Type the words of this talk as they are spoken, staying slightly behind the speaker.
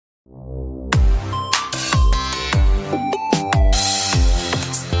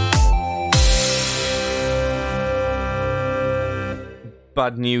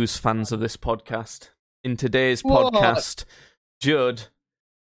Bad news, fans of this podcast. In today's What? podcast, Judd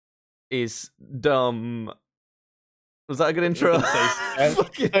is dumb. Was that a good intro? I'm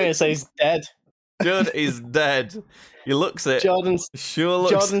gonna say he's dead. Judd is dead. He looks it. Jordan's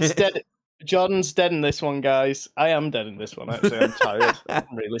It. dead. Jordan's dead in this one, guys. I am dead in this one, actually. I'm tired.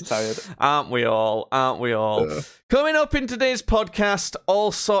 I'm really tired. Aren't we all? Coming up in today's podcast,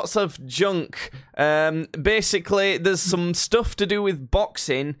 all sorts of junk. Basically, there's some stuff to do with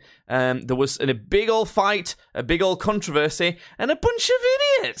boxing. There was a big old fight, a big old controversy, and a bunch of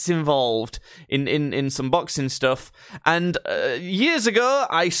idiots involved in some boxing stuff. And years ago,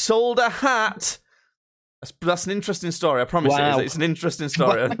 I sold a hat. That's an interesting story, I promise. Wow. It's an interesting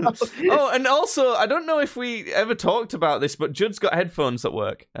story. Oh, and also, I don't know if we ever talked about this, but Judd's got headphones that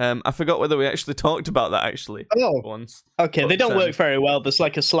work. I forgot whether we actually talked about that, actually, once. Okay, But, they don't work very well. There's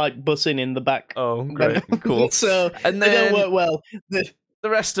like a slight buzzing in the back. Oh, great, cool. So, And they then don't work well. the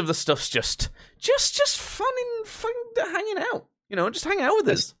rest of the stuff's just fun hanging out. You know, just hang out with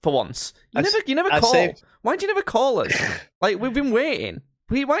us for once. You never call. Why do you never call us? Like, we've been waiting.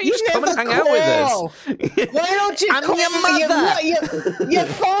 Why don't you just come and hang out with us? Why don't you I'm call your mother. Your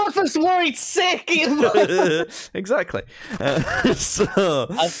father's worried sick. Exactly.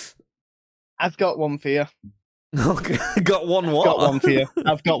 I've got one for you. Okay. Got one what? I've got one for you.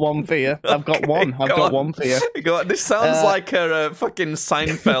 I've got one for you. I've got one. I've got one for you. Go on. This sounds like a fucking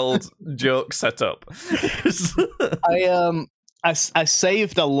Seinfeld joke setup. I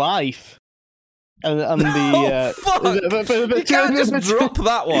saved a life. And Oh, fuck! You can't just drop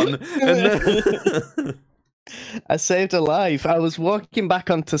that one. And then... I saved a life. I was walking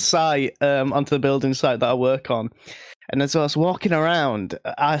back onto site, onto the building site that I work on, and as I was walking around,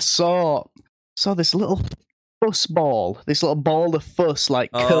 I saw this little fuss ball, this little ball of fuss,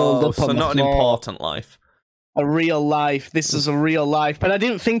 like curled up on the not floor. an important life. A real life. This is a real life. But I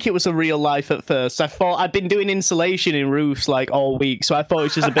didn't think it was a real life at first. I thought I'd been doing insulation in roofs like all week, so I thought it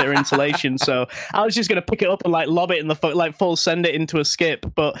was just a bit of insulation. So I was just gonna pick it up and like lob it in the like full send it into a skip.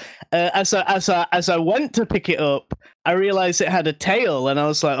 But as I went to pick it up, I realized it had a tail, and I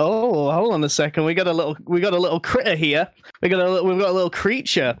was like, oh, hold on a second, we got a little critter here. We've got a little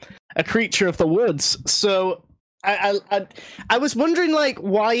creature, a creature of the woods. So I was wondering like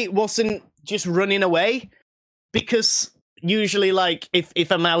why it wasn't just running away. Because usually, like,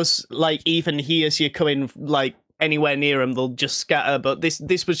 if a mouse, like, even hears you coming, like, anywhere near them, they'll just scatter. But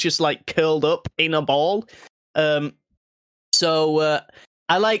this was just, like, curled up in a ball. So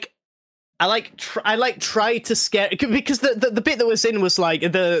I tried to scare, because the bit that was in was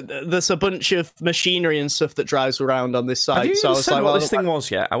like there's a bunch of machinery and stuff that drives around on this site. Have you so I was said like, what well, this thing was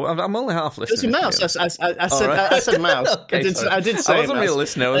yet? I'm only half It's listening. a mouse. I said mouse. Okay, I did say I wasn't mouse. really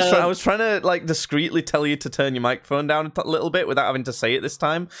listening. I was trying to like discreetly tell you to turn your microphone down a little bit without having to say it this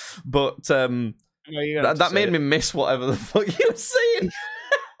time. But No, that made me miss whatever the fuck you were saying.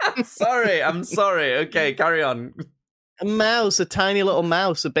 I'm sorry. Okay, carry on. A mouse, a tiny little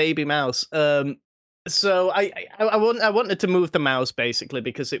mouse, a baby mouse. So I wanted to move the mouse basically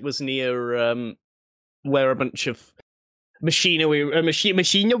because it was near where a bunch of machinery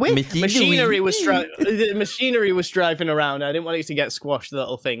was driving around. I didn't want it to get squashed, the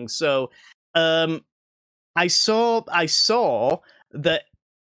little thing. So I saw that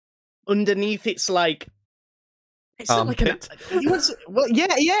underneath it's like like because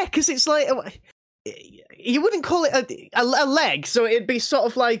it's like you wouldn't call it a leg, so it'd be sort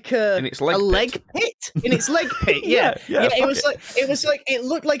of like In its leg leg pit. In its leg pit, yeah. It was like it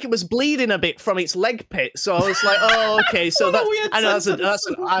looked like it was bleeding a bit from its leg pit. So I was like, oh, okay. So I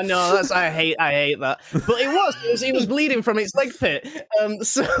hate that, but it was bleeding from its leg pit.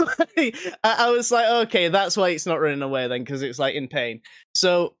 So I was like, okay, that's why it's not running away then, because it's like in pain.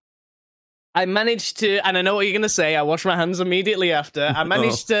 So I managed to, and I know what you're gonna say. I washed my hands immediately after. I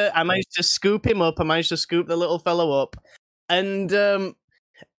managed to scoop him up. I managed to scoop the little fellow up, and I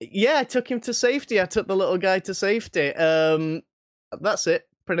took him to safety. I took the little guy to safety. That's it,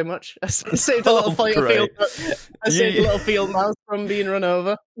 pretty much. I saved a little field mouse from being run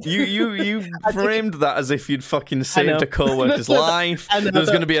over. You framed that as if you'd fucking saved a co-worker's life. There was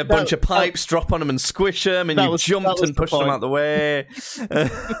going to be a bunch of pipes drop on him and squish him, and you jumped and pushed him out the way.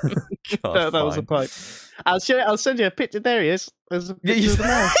 God, that was the point. I'll send you a picture. There he is. You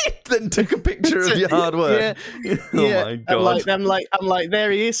then took a picture of your hard work. Yeah. Oh my God. I'm like,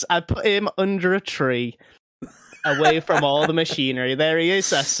 there he is. I put him under a tree, away from all the machinery. There he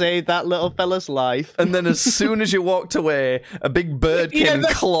is. I saved that little fella's life. And then as soon as you walked away, a big bird came and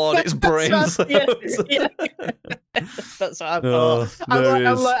clawed its brains out. Yeah. That's what I thought.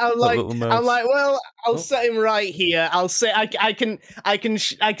 I'm like, well, I'll Oh. set him right here. I'll say I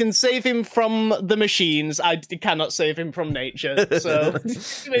can save him from the machines. I cannot save him from nature. So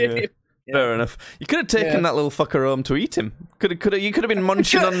Yeah. Fair enough. You could have taken that little fucker home to eat him. You could have been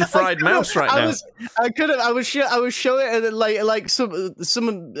munching on the fried mouse right now. I was showing it, and like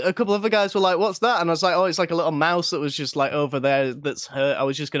a couple of other guys were like, "What's that?" And I was like, "Oh, it's like a little mouse that was just like over there that's hurt. I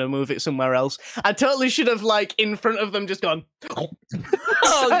was just gonna move it somewhere else." I totally should have like in front of them just gone.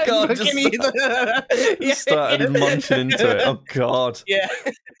 Oh god! Just started munching into it. Oh god! Yeah.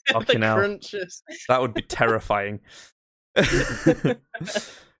 Fucking hell! Crunches. That would be terrifying.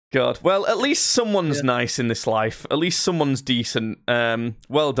 God. Well, at least someone's nice in this life. At least someone's decent.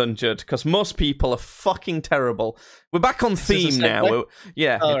 Well done, Judd, because most people are fucking terrible. We're back on theme now.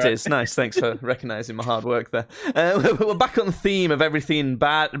 It is. Nice. Thanks for recognising my hard work there. We're back on the theme of everything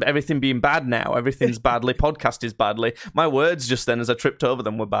being bad now. Everything's badly. Podcast is badly. My words just then, as I tripped over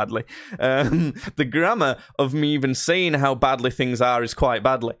them, were badly. The grammar of me even saying how badly things are is quite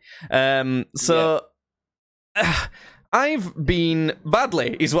badly. I've been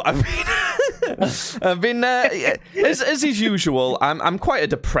badly, is what I've been. I've been, as is usual. I'm quite a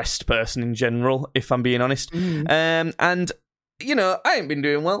depressed person in general, if I'm being honest. And you know, I ain't been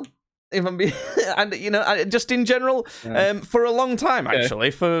doing well. If I'm being, and you know, just in general, for a long time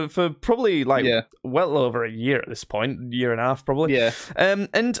actually, for probably well over a year at this point, year and a half probably. Yeah.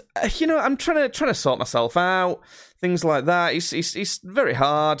 And you know, I'm trying to sort myself out, things like that. It's very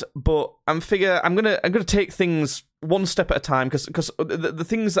hard, but I'm gonna take things one step at a time because the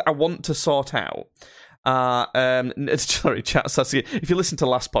things that I want to sort out. Sorry, chat sassy. If you listen to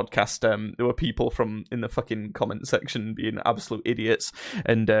last podcast, there were people in the fucking comment section being absolute idiots,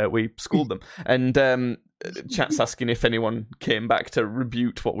 and we schooled them. And chat's asking if anyone came back to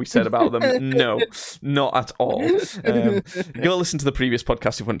rebuke what we said about them. No, not at all. Go listen to the previous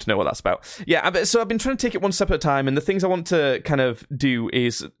podcast if you want to know what that's about. Yeah, so I've been trying to take it one step at a time, and the things I want to kind of do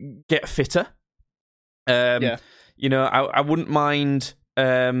is get fitter. You know, I wouldn't mind.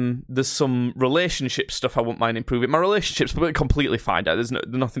 There's some relationship stuff I wouldn't mind improving. My relationships are completely fine. There's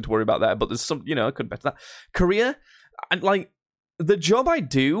nothing to worry about there. But there's some, you know, I could better that. Career, and like the job I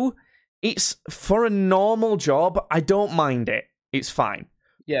do, it's for a normal job. I don't mind it. It's fine.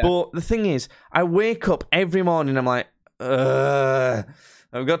 Yeah. But the thing is, I wake up every morning. I'm like, I've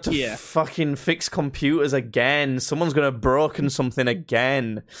got to fucking fix computers again. Someone's gonna have broken something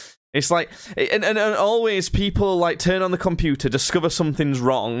again. It's like, and always people like turn on the computer, discover something's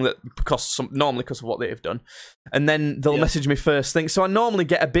wrong normally because of what they've done, and then they'll message me first thing. So I normally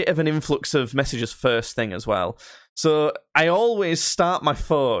get a bit of an influx of messages first thing as well. So I always start my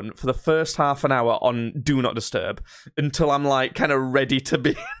phone for the first half an hour on Do Not Disturb until I'm like kind of ready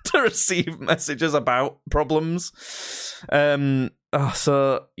to receive messages about problems.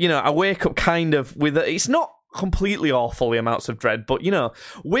 So you know, I wake up kind of with it's not completely awful, the amounts of dread, but you know,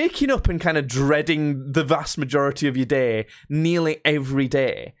 waking up and kind of dreading the vast majority of your day nearly every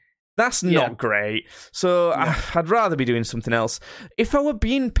day, that's not great. So I'd rather be doing something else. If I were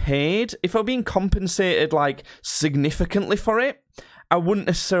being paid, if I were being compensated like significantly for it, I wouldn't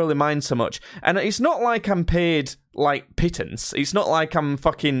necessarily mind so much. And it's not like I'm paid like pittance. It's not like I'm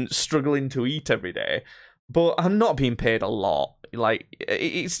fucking struggling to eat every day, but I'm not being paid a lot. Like,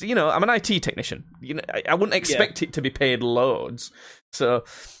 it's, you know, I'm an IT technician. You know, I wouldn't expect it to be paid loads. So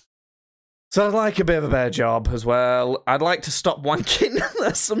I'd like a bit of a better job as well. I'd like to stop wanking.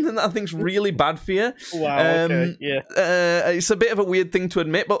 That's something that I think's really bad for you. Wow, okay, it's a bit of a weird thing to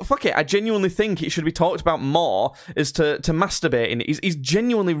admit, but fuck it. I genuinely think it should be talked about more, is to masturbating is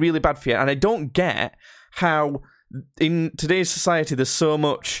genuinely really bad for you. And I don't get how in today's society there's so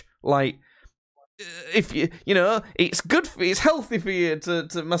much, like, if you know, it's good for it's healthy for you to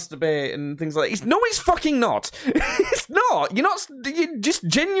masturbate and things like that. It's fucking not. It's not. You're just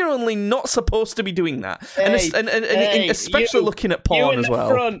genuinely not supposed to be doing that. And especially looking at porn as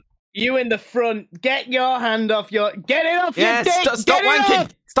well. You in the front, get it off your dick. Stop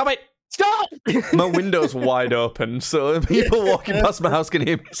wanking. Stop it. Stop! My window's wide open, so people walking past my house can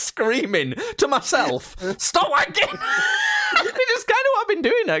hear me screaming to myself, "Stop wanking!" It's kind of what I've been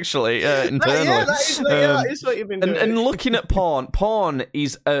doing, actually, internally. That is what you've been doing. And looking at porn. Porn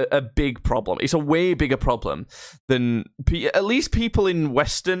is a big problem. It's a way bigger problem than at least people in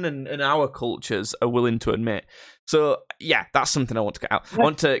Western and our cultures are willing to admit. So, yeah, that's something I want to get out. I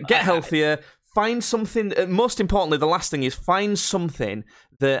want to get healthier. Find something, most importantly, the last thing is find something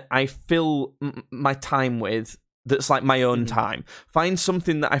that I fill my time with that's like my own time. Find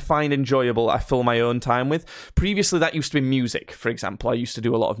something that I find enjoyable, I fill my own time with. Previously, that used to be music, for example. I used to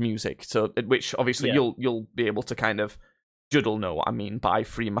do a lot of music, so which obviously you'll be able to kind of Judd'll know what I mean by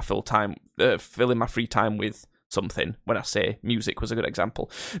filling my free time with something. When I say music was a good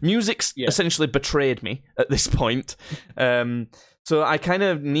example, music's essentially betrayed me at this point. So I kind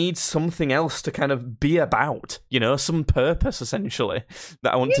of need something else to kind of be about, some purpose essentially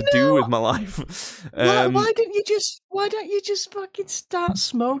that I want to do with my life. Why don't you just fucking start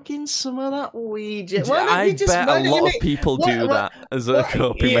smoking some of that weed? I bet a lot of people do that as a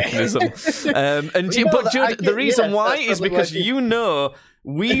coping mechanism. Judd, the reason why is because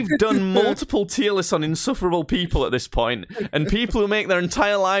we've done multiple tier lists on insufferable people at this point, and people who make their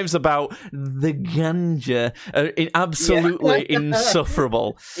entire lives about the ganja are absolutely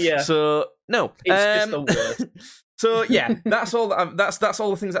insufferable. Yeah. So no, it's just the worst. So yeah, that's all. That's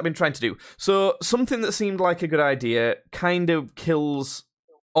all the things I've been trying to do. So something that seemed like a good idea kind of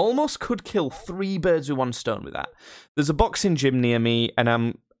almost could kill 3 birds with one stone with that. There's a boxing gym near me,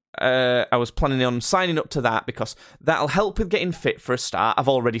 and I was planning on signing up to that because that'll help with getting fit for a start. I've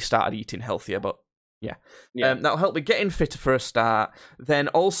already started eating healthier, but that'll help with getting fitter for a start. Then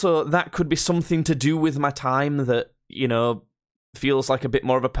also that could be something to do with my time that, feels like a bit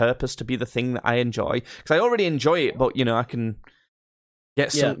more of a purpose to be the thing that I enjoy. Because I already enjoy it, but, I can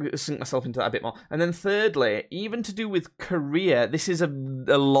sink myself into that a bit more. And then thirdly, even to do with career, this is a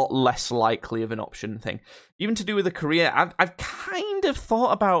lot less likely of an option thing. Even to do with a career, I've kind of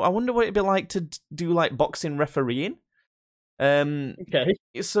thought about, I wonder what it'd be like to do like boxing refereeing. Okay.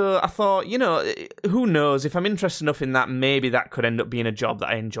 So I thought, who knows, if I'm interested enough in that, maybe that could end up being a job that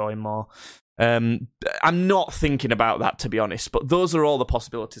I enjoy more. I'm not thinking about that, to be honest, but those are all the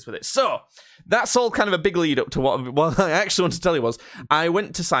possibilities with it. So that's all kind of a big lead up to what I actually want to tell you was I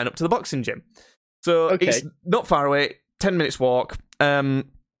went to sign up to the boxing gym. So it's not far away, 10 minutes walk. The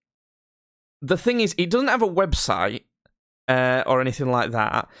thing is, it doesn't have a website or anything like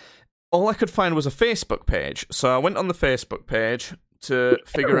that. All I could find was a Facebook page. So I went on the Facebook page to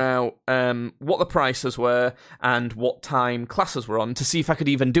figure out what the prices were and what time classes were on to see if I could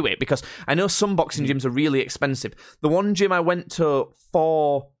even do it, because I know some boxing gyms are really expensive. The one gym I went to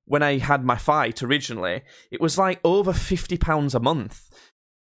for when I had my fight originally, it was like over £50 a month.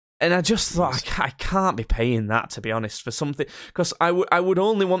 And I just thought, I can't be paying that, to be honest, for something, because I would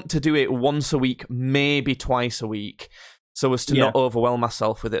only want to do it once a week, maybe twice a week, so as to not overwhelm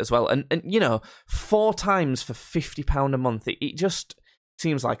myself with it as well. And 4 times for £50 a month, it just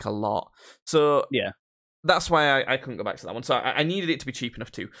seems like a lot. So that's why I couldn't go back to that one. So I needed it to be cheap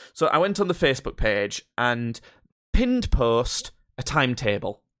enough too. So I went on the Facebook page and pinned post a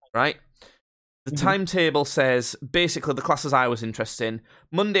timetable, right? The timetable says, basically, the classes I was interested in,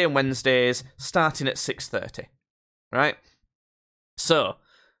 Monday and Wednesdays, starting at 6:30, right? So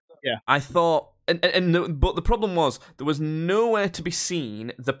I thought... But the problem was, there was nowhere to be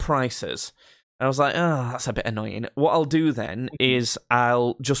seen the prices. And I was like, that's a bit annoying. What I'll do then is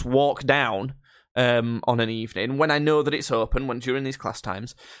I'll just walk down on an evening when I know that it's open, during these class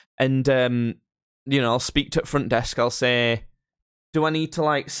times, and I'll speak to the front desk. I'll say, do I need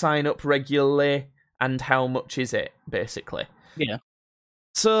to sign up regularly, and how much is it, basically? Yeah.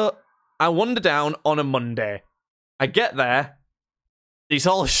 So I wander down on a Monday. I get there, it's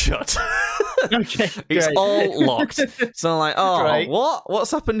all shut. Okay, it's great. all locked. So I'm like, Right. What's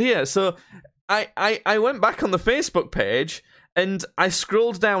happened here? So I went back on the Facebook page and I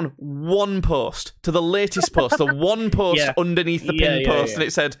scrolled down one post to the latest post, the one post underneath the pinned post, and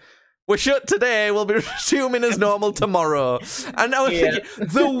it said, "We're shut today, we'll be resuming as normal tomorrow." And I was thinking,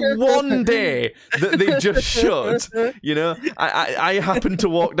 the one day that they just shut, I happened to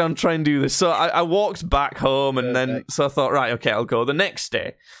walk down, try and do this. So I walked back home, and so I thought, right, okay, I'll go the next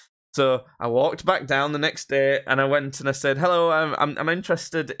day. So I walked back down the next day, and I went and I said, "Hello, I'm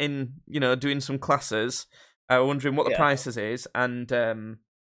interested in doing some classes. Wondering what the prices is, and do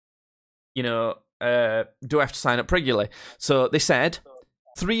I have to sign up regularly?" So they said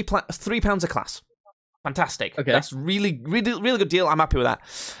 £3 a class. Fantastic. Okay, that's really good deal. I'm happy with that.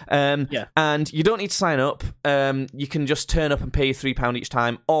 And you don't need to sign up. You can just turn up and pay £3 each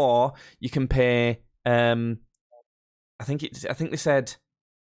time, or you can pay. I think they said.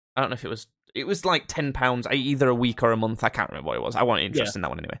 I don't know if it was like £10 either a week or a month. I can't remember what it was. I wasn't interested in that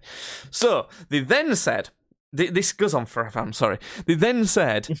one anyway. So they then said, this goes on forever, I'm sorry. They then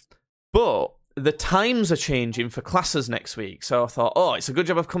said, but the times are changing for classes next week. So I thought, it's a good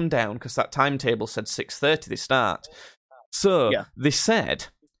job I've come down, because that timetable said 6:30 they start. So they said,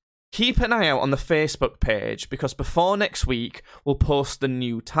 keep an eye out on the Facebook page, because before next week we'll post the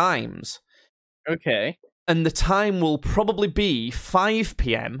new times. Okay. and the time will probably be 5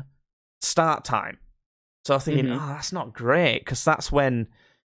 p.m. start time. So I'm thinking, that's not great, because that's when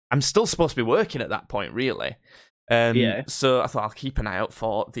I'm still supposed to be working at that point, really. So I thought I'll keep an eye out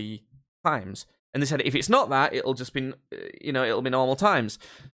for the times. And they said if it's not that, it'll just be, it'll be normal times.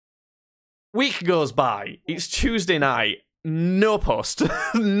 Week goes by. It's Tuesday night. No post.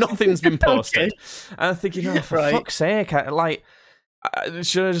 Nothing's been posted. Okay. And I'm thinking, for fuck's sake,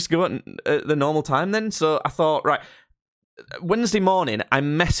 should I just go at the normal time then? So I thought, right, Wednesday morning, I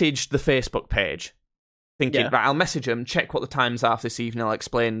messaged the Facebook page, thinking, right, I'll message them, check what the times are for this evening, I'll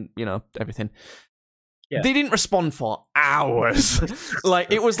explain, everything. Yeah. They didn't respond for hours.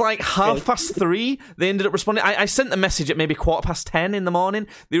 It was like 3:30. They ended up responding. I sent the message at maybe 10:15 in the morning.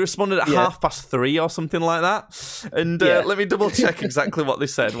 They responded at 3:30 or something like that. And let me double check exactly what they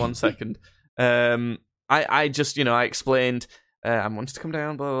said. 1 second. I just, I explained, I wanted to come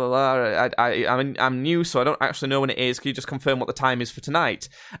down, blah, blah, blah. I'm new, so I don't actually know when it is. Can you just confirm what the time is for tonight?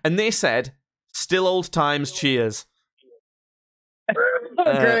 And they said, still old times, cheers.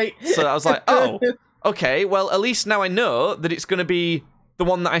 Great. So I was like, oh. Okay, well, at least now I know that it's going to be the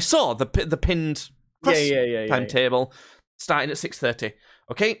one that I saw, the pinned timetable, starting at 6:30.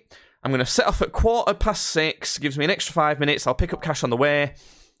 Okay, I'm going to set off at 6:15, gives me an extra 5 minutes, I'll pick up cash on the way.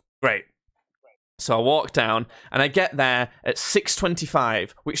 Great. So I walk down, and I get there at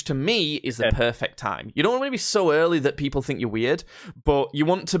 6:25, which to me is the perfect time. You don't want to be so early that people think you're weird, but you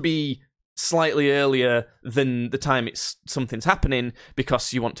want to be slightly earlier than the time something's happening,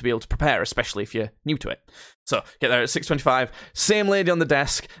 because you want to be able to prepare, especially if you're new to it. So get there at 6:25, same lady on the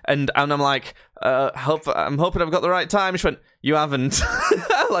desk, and I'm like, I'm hoping I've got the right time. She went, you haven't.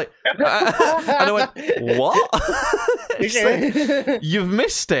 And I went, what? She said, you've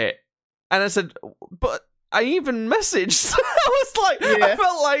missed it. And I said, but I even messaged. I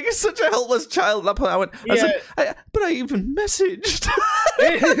felt like such a helpless child at that point. I said, but I even messaged.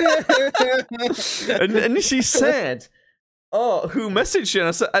 and she said, oh, who messaged you? And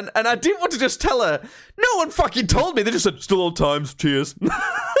I said, and I didn't want to just tell her. No one fucking told me. They just said, still old times, cheers.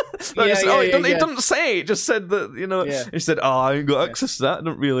 It doesn't say. It just said that, She said, oh, I ain't got access to that. I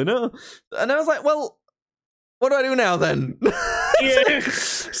don't really know. And I was like, well, what do I do now then?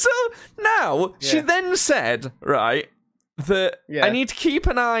 So now, she then said, right, that I need to keep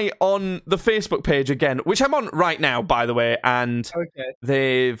an eye on the Facebook page again, which I'm on right now, by the way, and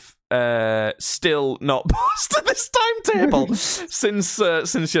they've still not posted this timetable since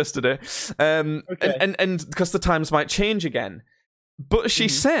yesterday. And because the times might change again. But she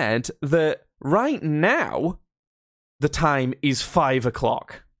said that right now, the time is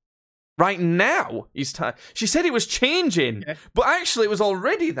 5:00. Right now is time. She said it was changing, but actually it was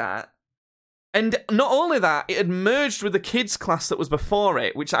already that. And not only that, it had merged with the kids' class that was before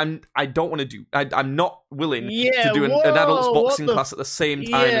it, which I don't want to do. I'm not willing to do an adults boxing class at the same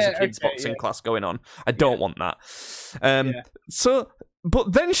time as a kids' boxing class going on. I don't want that. So,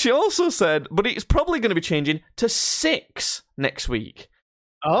 but then she also said, but it's probably going to be changing to 6 next week.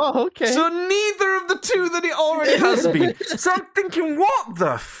 Oh, okay. So neither of the two that it already has been. So I'm thinking, what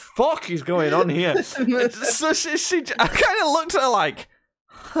the fuck is going on here? So I kind of looked at her like,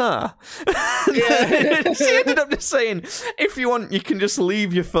 huh. She ended up just saying, if you want, you can just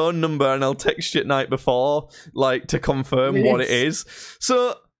leave your phone number and I'll text you at night before, to confirm what it is.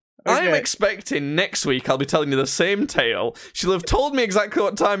 So I'm expecting next week I'll be telling you the same tale. She'll have told me exactly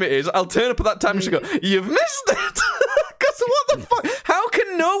what time it is. I'll turn up at that time and she'll go, you've missed it. Because what the fuck? How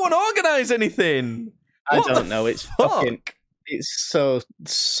can no one organise anything? I don't know. It's fucking... It's so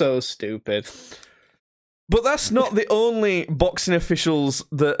stupid. But that's not the only boxing officials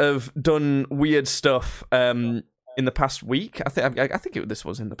that have done weird stuff in the past week. I think this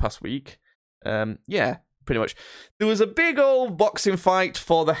was in the past week. Yeah, pretty much. There was a big old boxing fight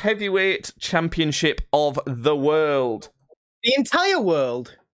for the heavyweight championship of the world. The entire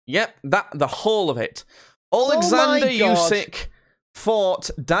world? Yep, the whole of it. Alexander Usyk fought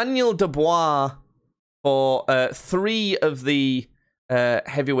Daniel Dubois for 3 of the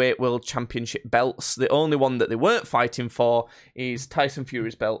heavyweight world championship belts. The only one that they weren't fighting for is Tyson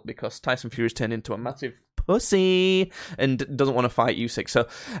Fury's belt, because Tyson Fury's turned into a massive pussy and doesn't want to fight Usyk. So,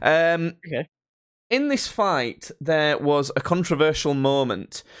 in this fight, there was a controversial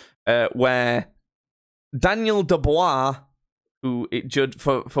moment where Daniel Dubois, who it judged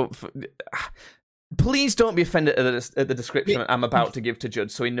for please don't be offended at the description I'm about to give to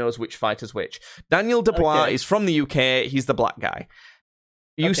Judd, so he knows which fight is which. Daniel Dubois is from the UK, he's the black guy.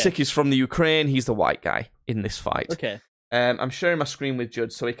 Usyk is from the Ukraine, he's the white guy in this fight. Okay. I'm sharing my screen with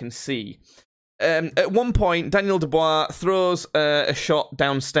Judd so he can see. at one point, Daniel Dubois throws a shot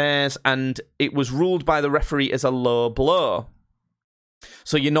downstairs, and it was ruled by the referee as a low blow.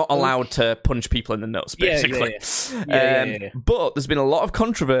 So you're not allowed to punch people in the nuts, basically. But there's been a lot of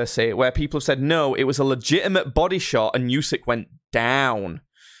controversy where people have said, no, it was a legitimate body shot and Usyk went down.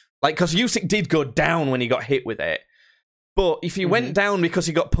 Like, because Usyk did go down when he got hit with it. But if he went down because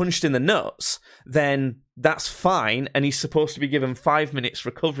he got punched in the nuts, then that's fine, and he's supposed to be given 5 minutes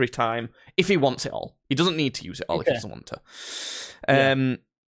recovery time if he wants it all. He doesn't need to use it all if he doesn't want to.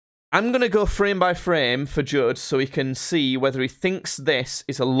 I'm going to go frame by frame for Judd so he can see whether he thinks this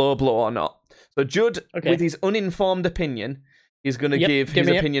is a low blow or not. So Judd, with his uninformed opinion, is going to give his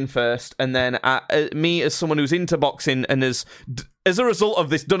opinion first, and then me, as someone who's into boxing and has, as a result of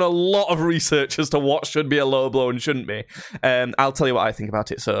this, done a lot of research as to what should be a low blow and shouldn't be, I'll tell you what I think about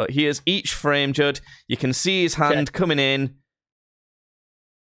it. So here's each frame, Judd. You can see his hand coming in.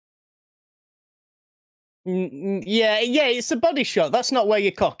 Yeah, it's a body shot. That's not where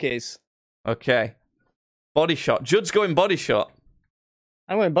your cock is. Okay. Body shot. Judd's going body shot.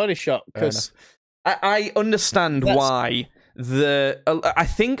 I'm going body shot because I understand why I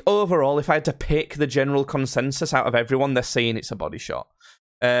think overall, if I had to pick the general consensus out of everyone, they're saying it's a body shot.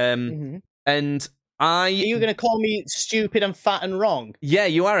 And are you going to call me stupid and fat and wrong? Yeah,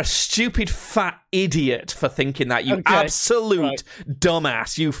 you are a stupid fat idiot for thinking that. You absolute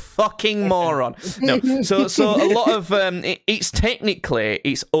dumbass. You fucking moron. No, so a lot of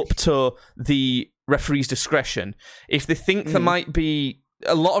it's up to the referee's discretion. If they think there might be,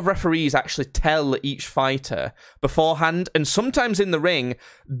 a lot of referees actually tell each fighter beforehand, and sometimes in the ring,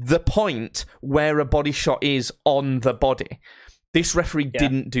 the point where a body shot is on the body. This referee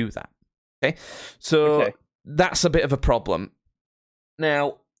didn't do that. Okay, so that's a bit of a problem.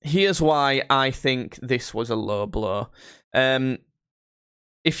 Now, here's why I think this was a low blow.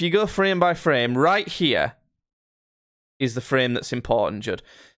 If you go frame by frame, right here is the frame that's important, Judd.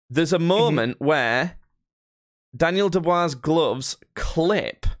 There's a moment where Daniel Dubois' gloves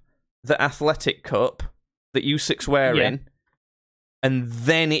clip the athletic cup that Usyk's wearing, and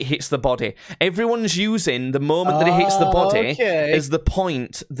then it hits the body. Everyone's using the moment that it hits the body as the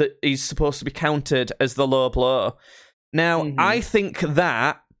point that is supposed to be counted as the low blow. Now, I think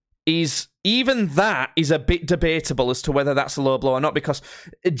that is a bit debatable as to whether that's a low blow or not, because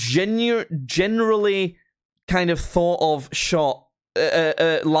generally kind of thought of shot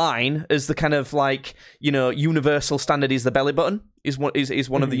line as the kind of like, you know, universal standard is the belly button, is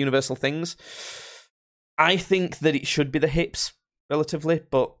one of the universal things. I think that it should be the hips, relatively,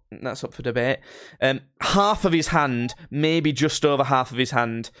 but that's up for debate. Half of his hand, maybe just over half of his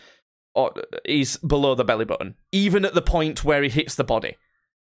hand, is below the belly button, even at the point where he hits the body.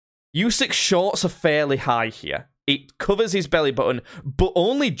 Usyk's shorts are fairly high here. It covers his belly button, but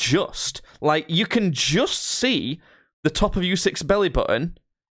only just. Like, you can just see the top of Usyk's belly button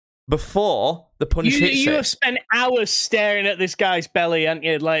before the punch hits it. You have spent hours staring at this guy's belly, haven't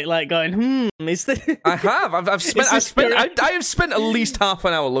you? Like going, is this? I have. I have spent at least half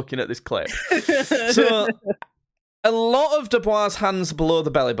an hour looking at this clip. So, a lot of Dubois' hands below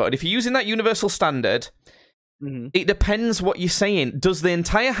the belly button. If you're using that universal standard, it depends what you're saying. Does the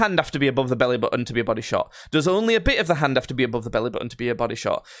entire hand have to be above the belly button to be a body shot? Does only a bit of the hand have to be above the belly button to be a body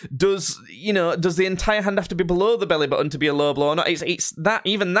shot? Does the entire hand have to be below the belly button to be a low blow or not? It's that,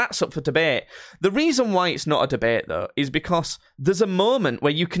 even that's up for debate. The reason why it's not a debate, though, is because there's a moment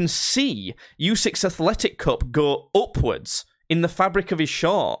where you can see Usyk's athletic cup go upwards in the fabric of his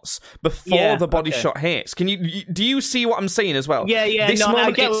shorts before the body shot hits. Do you see what I'm saying as well? Yeah. This moment,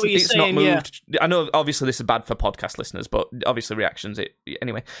 I get what you're saying, not moved. I know, obviously, this is bad for podcast listeners, but obviously reactions.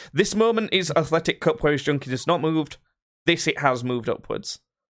 Anyway, this moment is athletic cup where his junkie is not moved. This, it has moved upwards.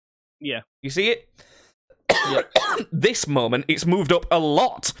 Yeah. You see it? Yeah. This moment, it's moved up a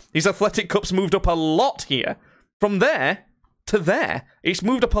lot. His athletic cup's moved up a lot here. From there to there, it's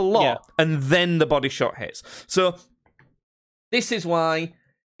moved up a lot, and then the body shot hits. So, this is why,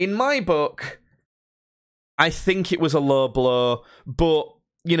 in my book, I think it was a low blow, but,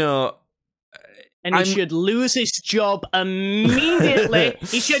 you know... And he should lose his job immediately.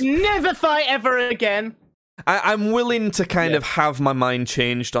 He should never fight ever again. I'm willing to kind of have my mind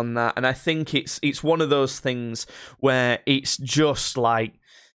changed on that, and I think it's one of those things where it's just like,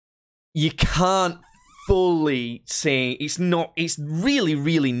 you can't fully say it's really,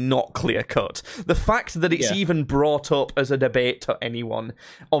 really not clear cut. The fact that it's even brought up as a debate to anyone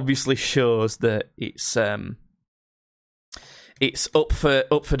obviously shows that it's up for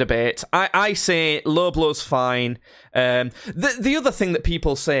debate. I say low blow's fine. The other thing that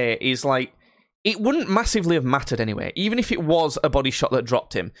people say is like, it wouldn't massively have mattered anyway. Even if it was a body shot that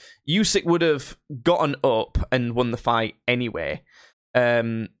dropped him, Usyk would have gotten up and won the fight anyway.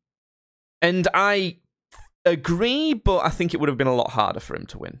 And I agree, but I think it would have been a lot harder for him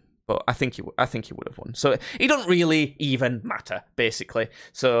to win. But I think he would have won. So it don't really even matter, basically.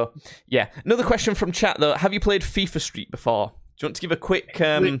 So yeah. Another question from chat though: have you played FIFA Street before? Do you want to give a quick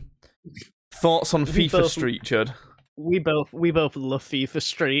thoughts on FIFA Street, Judd? We both love FIFA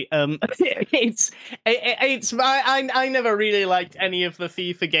Street. I never really liked any of the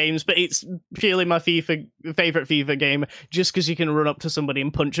FIFA games, but it's purely my favorite FIFA game just because you can run up to somebody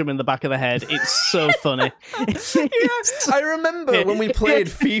and punch them in the back of the head. It's so funny. I remember when we played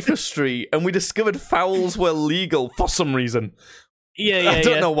FIFA Street and we discovered fouls were legal for some reason. I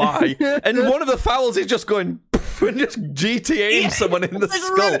don't know why. And one of the fouls is just going and just GTAing someone in the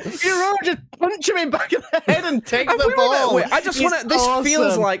skull. You're just punch him in the back of the head and take the ball. Wait, I just want to. This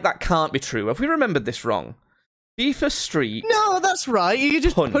feels like that can't be true. Have we remembered this wrong? FIFA Street. No, that's right. You could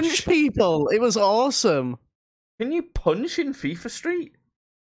just punch people. It was awesome. Can you punch in FIFA Street?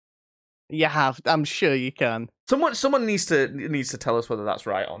 You have. I'm sure you can. Someone needs to tell us whether that's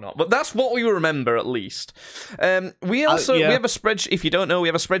right or not. But that's what we remember, at least. We have a spreadsheet. If you don't know, we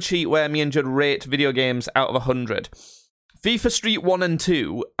have a spreadsheet where me and Judd rate video games out of 100. FIFA Street 1 and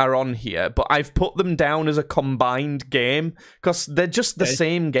 2 are on here, but I've put them down as a combined game because they're just the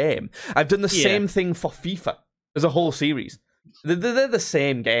same game. I've done the same thing for FIFA as a whole series. They're the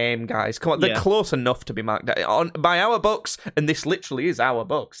same game, guys. Come on, they're close enough to be marked by our books, and this literally is our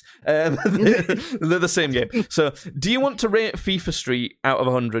books. They're the same game. So, do you want to rate FIFA Street out of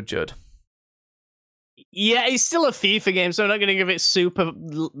 100, Judd? Yeah, it's still a FIFA game, so I'm not going to give it super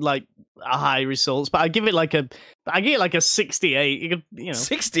like high results, but I give it like a 68. You could,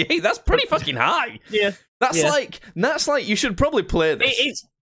 68. That's pretty fucking high. Yeah, that's like you should probably play this.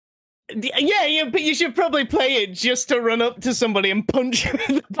 But you should probably play it just to run up to somebody and punch him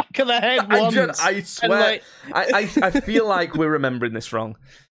in the back of the head once. I swear, I feel like we're remembering this wrong.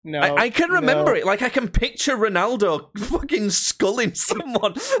 No, I can remember it. Like, I can picture Ronaldo fucking sculling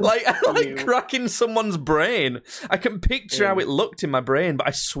someone, like cracking someone's brain. I can picture how it looked in my brain, but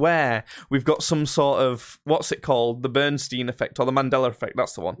I swear we've got some sort of, what's it called? The Bernstein effect or the Mandela effect.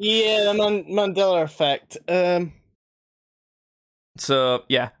 That's the one. Yeah, the Mandela effect. So,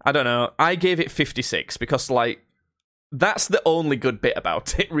 yeah, I don't know. I gave it 56 because, like, that's the only good bit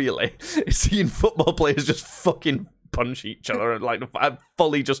about it, really. Is seeing football players just fucking punch each other and, like,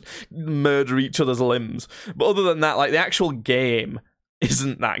 fully just murder each other's limbs. But other than that, like, the actual game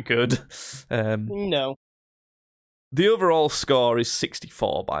isn't that good. No. The overall score is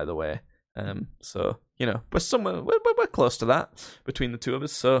 64, by the way. So, we're close to that between the two of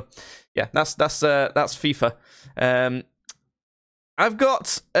us. So, yeah, that's FIFA. I've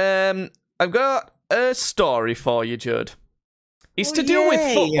got a story for you, Judd. It's to do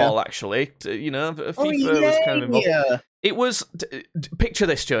with football, actually. FIFA was kind of involved. Yeah. It was. Picture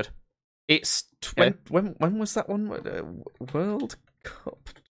this, Judd. It's when was that one? World Cup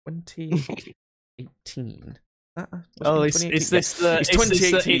 2018. Is this the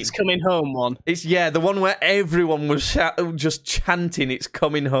 2018? It's coming home one. It's the one where everyone was just chanting "It's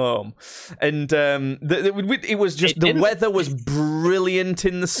coming home," and it was just the weather was brilliant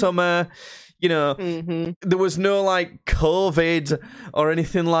in the summer. There was no like COVID or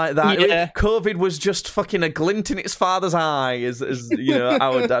anything like that. Yeah. COVID was just fucking a glint in its father's eye, as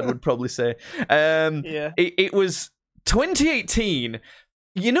our dad would probably say. It was 2018.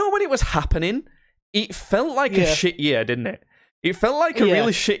 You know when it was happening? It felt like a shit year, didn't it? It felt like a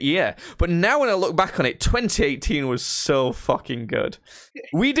really shit year. But now when I look back on it, 2018 was so fucking good.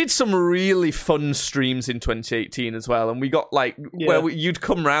 We did some really fun streams in 2018 as well. And we got where you'd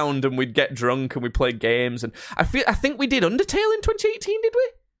come round and we'd get drunk and we'd play games. And I think we did Undertale in 2018, did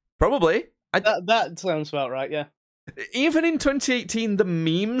we? Probably. That sounds about right, yeah. Even in 2018, the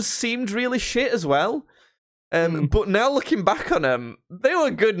memes seemed really shit as well. But now looking back on them, they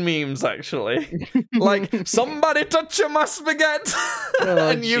were good memes, actually. Like, somebody touch my spaghetti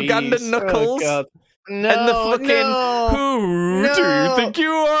and Ugandan Knuckles. Oh, and the fucking, who do you think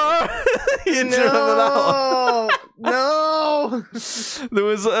you are? You remember that one? No! There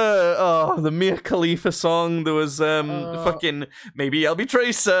was, the Mia Khalifa song. There was, fucking, maybe I'll be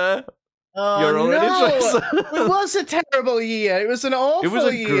Tracer. You're already Tracer. It was a terrible year. It was an awful year. It was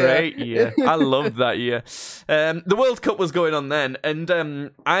a great year. I loved that year. The World Cup was going on then, and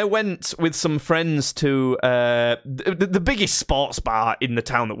I went with some friends to the biggest sports bar in the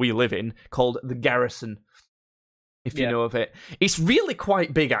town that we live in, called the Garrison, if you know of it. It's really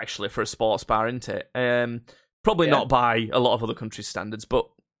quite big, actually, for a sports bar, isn't it? Probably not by a lot of other countries' standards, but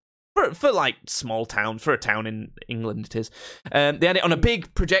for like small town, for a town in England it is. They had it on a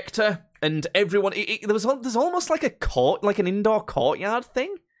big projector, and everyone. There's almost like a court, like an indoor courtyard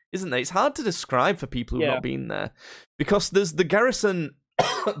thing, isn't there? It's hard to describe for people who've not been there, because there's the Garrison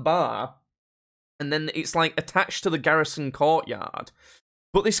bar, and then it's like attached to the Garrison courtyard.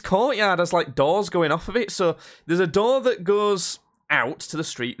 But this courtyard has like doors going off of it, so there's a door that goes out to the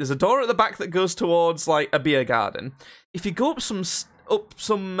street. There's a door at the back that goes towards like a beer garden. If you go up some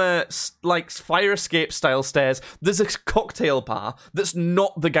like fire escape style stairs, there's a cocktail bar that's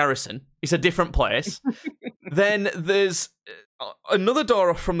not the Garrison. It's a different place. Then there's another door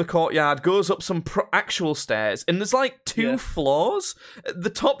off from the courtyard, goes up some actual stairs, and there's like two floors.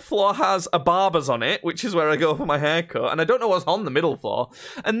 The top floor has a barber's on it, which is where I go for my haircut, and I don't know what's on the middle floor.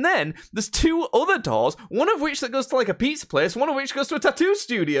 And then there's two other doors, one of which that goes to like a pizza place, one of which goes to a tattoo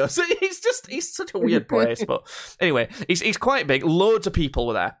studio. So it's such a weird place. But anyway, it's quite big. Loads of people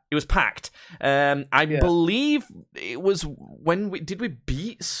were there. It was packed. I believe it was when did we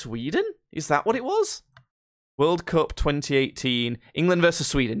beat Sweden? Is that what it was? World Cup 2018, England versus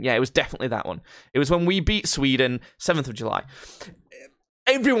Sweden. Yeah, it was definitely that one. It was when we beat Sweden, 7th of July.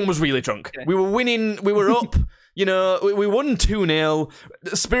 Everyone was really drunk. Okay. We were winning, we were up, we won 2-0,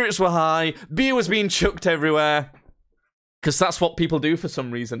 spirits were high, beer was being chucked everywhere, because that's what people do for some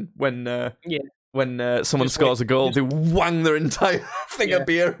reason when someone scores a goal, they wang their entire thing of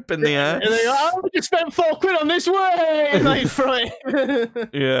beer up in the air. And they go, we just spent £4 on this way! And they throw it.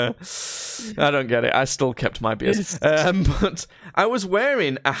 Yeah. I don't get it. I still kept my beers. But I was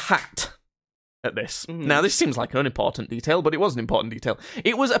wearing a hat at this. Mm-hmm. Now, this seems like an unimportant detail, but it was an important detail.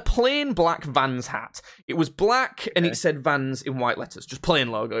 It was a plain black Vans hat. It was black, and it said Vans in white letters. Just plain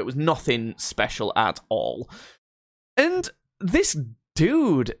logo. It was nothing special at all. And this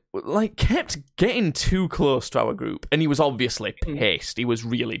dude, like, kept getting too close to our group, and he was obviously pissed. He was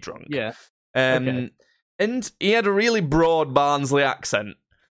really drunk. Yeah. And he had a really broad Barnsley accent.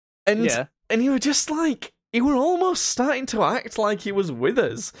 And he was just like, he were almost starting to act like he was with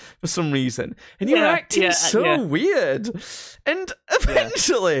us for some reason. And he were acting so weird. And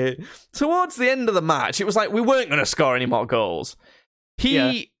eventually, towards the end of the match, it was like we weren't going to score any more goals.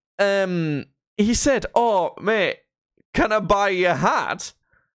 He said, "Oh, mate, can I buy you a hat?"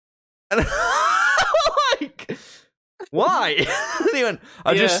 And I'm like, why? And he went,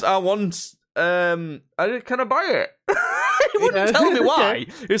 can I buy it? He wouldn't tell me why.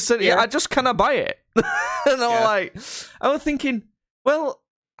 He said, I just cannot buy it. And I was thinking, well,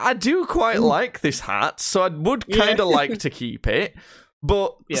 I do quite like this hat, so I would kind of like to keep it.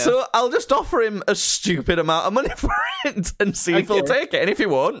 But so I'll just offer him a stupid amount of money for it and see if he'll take it. And if he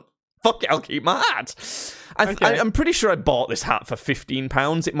won't, fuck it, I'll keep my hat. I'm pretty sure I bought this hat for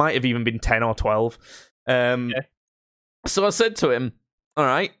 £15. It might have even been 10 or 12. So I said to him, all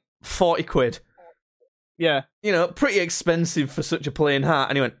right, 40 quid. Yeah. Pretty expensive for such a plain hat.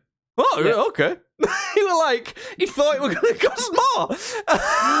 And he went, oh, okay. He was like, he thought it was going to cost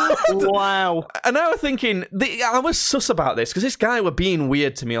more. Wow. And I was thinking, I was sus about this, because this guy was being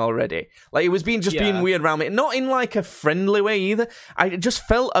weird to me already. Like, he was being weird around me. Not in, like, a friendly way either. I just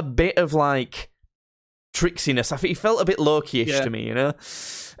felt a bit of, like, tricksiness. I think he felt a bit low-key-ish to me,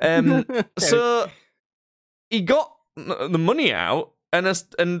 So he got the money out,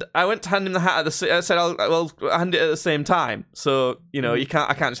 and I went to hand him the hat I said, I'll hand it at the same time. So, I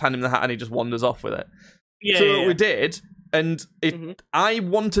can't just hand him the hat and he just wanders off with it. We did, and I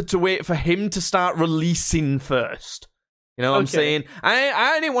wanted to wait for him to start releasing first. You know what I'm saying?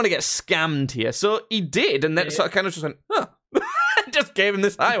 I didn't want to get scammed here. So he did, and then so I kind of just went, huh. I just gave him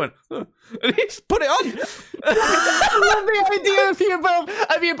this hat. I went, huh. And he just put it on. I love the idea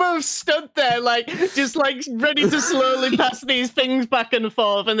of you both stood there, like, just like ready to slowly pass these things back and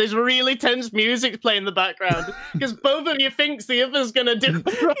forth, and there's really tense music playing in the background because both of you thinks the other's gonna do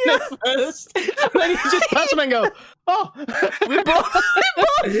it first, and then you just pass them and go, oh. We both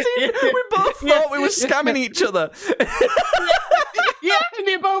thought we were scamming each other. And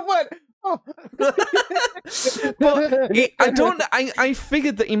you both went, oh. But I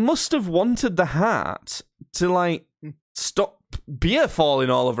figured that he must have wanted the hat to, like, stop beer falling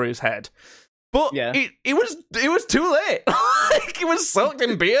all over his head. But it was too late. Like, he was soaked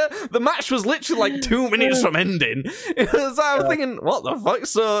in beer. The match was literally like 2 minutes from ending. I was thinking, what the fuck?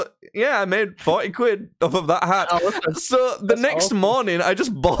 So, I made 40 quid off of that hat. Oh, so the next morning, I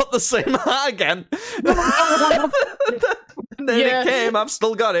just bought the same hat again. And then it came, I've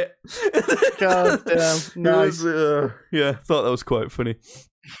still got it. God damn. Nice. Thought that was quite funny.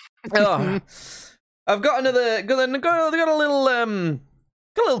 I've got a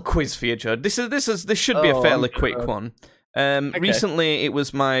little quiz for you, Judd. This should be a fairly quick one. Recently, it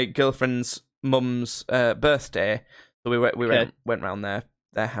was my girlfriend's mum's birthday, so we went round their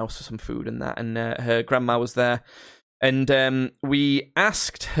house for some food and that, and her grandma was there, and we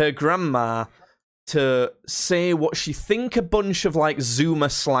asked her grandma to say what she think a bunch of like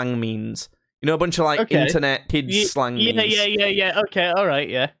Zoomer slang means. You know, a bunch of like internet kids slang means. Yeah. Okay, all right,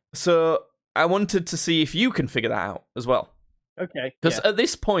 yeah. So I wanted to see if you can figure that out as well. Okay. Because at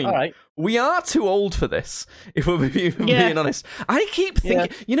this point, we are too old for this, if we're being honest. I keep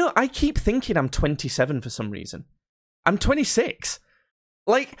thinking I'm 27 for some reason. I'm 26.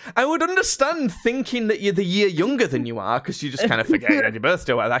 Like, I would understand thinking that you're the year younger than you are, because you just kind of forget you had your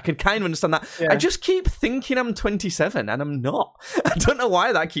birthday or whatever. I can kind of understand that. Yeah. I just keep thinking I'm 27, and I'm not. I don't know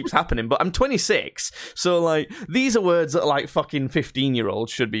why that keeps happening, but I'm 26. So, like, these are words that, like, fucking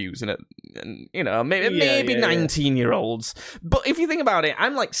 15-year-olds should be using it. And, you know, maybe 19-year-olds. But if you think about it,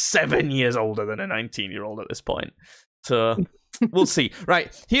 I'm, like, 7 years older than a 19-year-old at this point. So... We'll see. Right,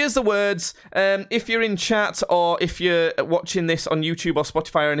 here's the words. If you're in chat or if you're watching this on YouTube or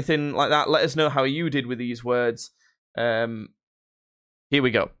Spotify or anything like that, let us know how you did with these words. Here we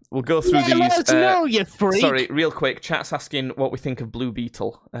go. We'll go through these. Let us know, you freak. Sorry, real quick. Chat's asking what we think of Blue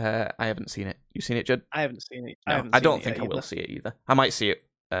Beetle. I haven't seen it. You seen it, Judd? I haven't seen it. I don't think I will see it either. I might see it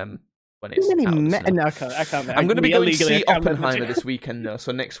when it's out. I can't. I'm going to be going to see Oppenheimer this weekend, though.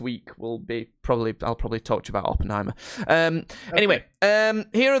 So next week I'll probably talk to you about Oppenheimer. Anyway,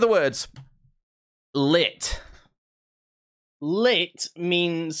 here are the words. Lit. Lit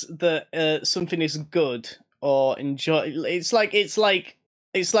means that something is good or enjoy. It's like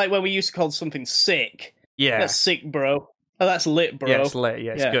when we used to call something sick. Yeah, that's sick, bro. Oh, that's lit, bro. Yeah, it's lit.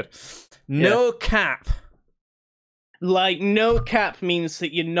 Yeah, it's good. No cap. Like, no cap means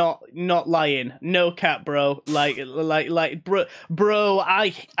that you're not lying. No cap, bro. Like, bro.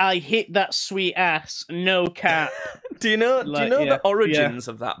 I hit that sweet ass. No cap. Do you know the origins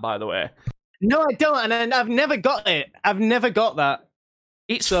of that? By the way, no, I don't, and I've never got it. I've never got that.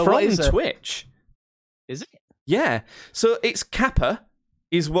 It's from Twitch. Is it? Yeah. So it's kappa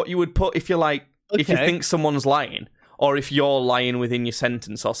is what you would put if you're like if you think someone's lying. Or if you're lying within your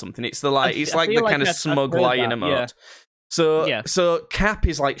sentence or something, it's the like the kind of smug lying emote. Yeah. So cap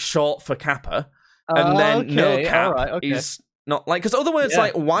is like short for kappa, and then no cap is not like, because other words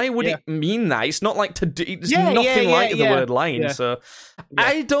like, why would it mean that? It's not like to do. It's nothing like the word lying. So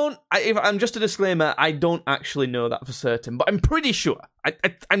if I'm just a disclaimer, I don't actually know that for certain, but I'm pretty sure.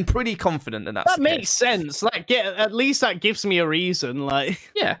 I'm pretty confident that makes sense. Like, at least that gives me a reason. Like,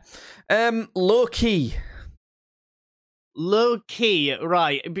 low key. Low key,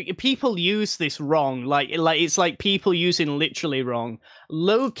 right? People use this wrong. Like it's like people using literally wrong.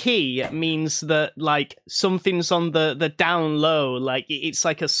 Low key means that like something's on the down low. Like it's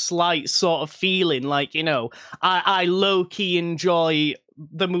like a slight sort of feeling. Like, you know, I low key enjoy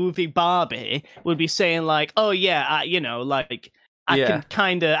the movie Barbie. Would be saying like, oh yeah, you know, like I can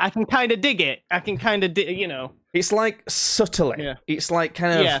kind of dig it. I can kind of you know. It's like subtly. Yeah. It's like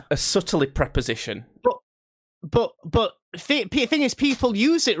kind of a subtly preposition. But the thing is, people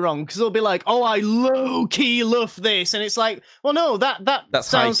use it wrong because they'll be like, "Oh, I low key love this," and it's like, "Well, no, that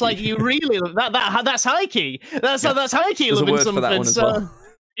sounds like you really love that. That's high key. That's high key loving something." For that one as well.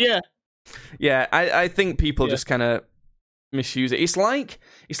 Yeah. I think people just kind of misuse it. It's like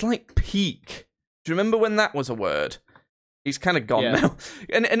peak. Do you remember when that was a word? It's kind of gone now.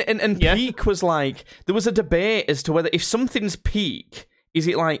 And peak was like, there was a debate as to whether if something's peak, is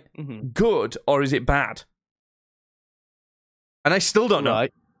it like good or is it bad? And I still don't know.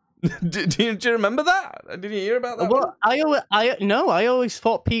 Right. do you remember that? Did you hear about that? Well, I always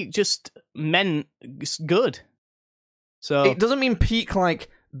thought peak just meant good. So it doesn't mean peak like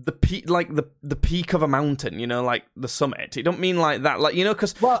the peak, like the peak of a mountain. You know, like the summit. It don't mean like that. Like, you know,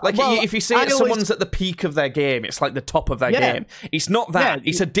 because if you say someone's at the peak of their game, it's like the top of their game. It's not that. Yeah,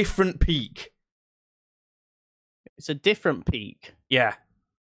 it's a different peak. It's a different peak. Yeah.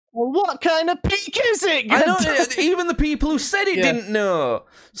 Well, what kind of peak is it? I don't. Even the people who said it didn't know.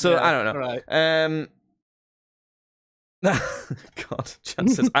 So I don't know. Right. God, Chan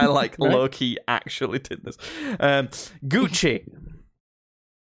says I like Loki actually did this. Gucci.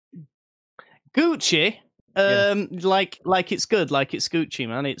 Gucci. Like it's good. Like it's Gucci,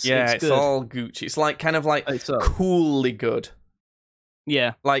 man. It's good. All Gucci. It's like kind of like coolly good.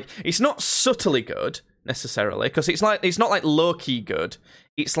 Yeah. Like it's not subtly good necessarily, because it's not like low-key good.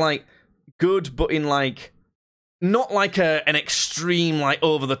 It's like good, but in like not like an extreme, like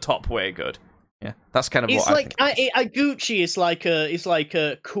over the top way good. Yeah, that's kind of it's what like. Gucci is like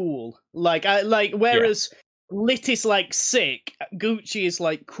a cool. Whereas Lit is like sick. Gucci is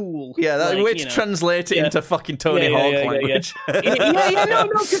like cool. Yeah, that like, way to translate it into fucking Tony Hawk language. No,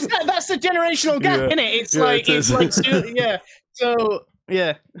 because that's the generational gap, isn't it? It's like it is. So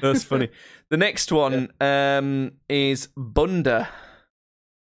yeah, that's funny. The next one is Bunda.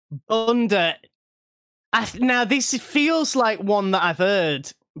 Bunda. Now this feels like one that I've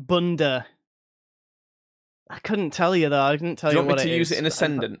heard. Bunda. I couldn't tell you though. I couldn't tell you what it is. Do you want me to use it in a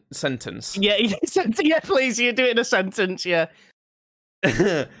sentence? Yeah, please. You do it in a sentence. Yeah.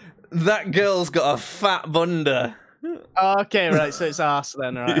 That girl's got a fat bunda. Okay, right. So it's ass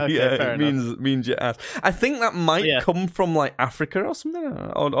then, right? Okay, yeah, fair it enough. means your ass. I think that might come from like Africa or something,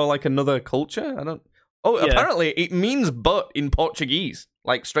 or like another culture. I don't. Oh, apparently it means butt in Portuguese,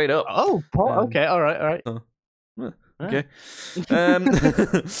 like straight up. Oh, okay, all right. Okay.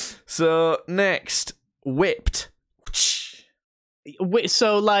 So next, whipped.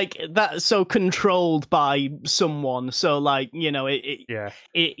 So like that, so controlled by someone. So like your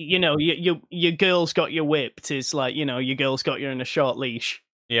girl's got you whipped is like your girl's got you in a short leash.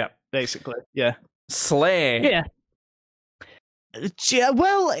 Yeah, basically. Yeah. Slay. Yeah.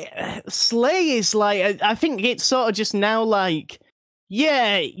 Well, slay is like I think it's sort of just now like,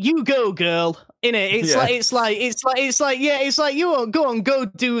 yeah, you go, girl. Innit? It's like you go on, go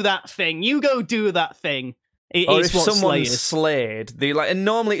do that thing. You go do that thing. Or if someone's slayed, they like, and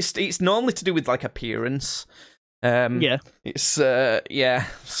normally it's normally to do with like appearance. It's slay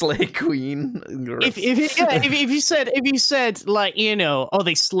queen. If you said like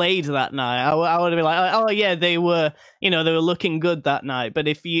they slayed that night, I would be like, oh yeah, they were looking good that night. But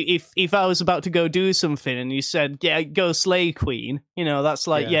if I was about to go do something and you said, yeah, go slay queen, that's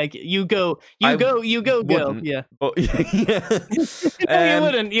like, yeah, you go girl, yeah. But yeah,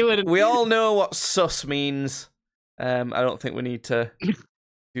 you wouldn't. We all know what sus means. I don't think we need to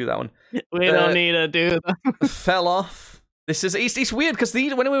do that one. We don't need to do that. Fell off. It's weird because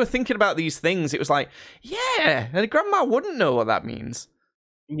when we were thinking about these things, it was like, yeah, and grandma wouldn't know what that means.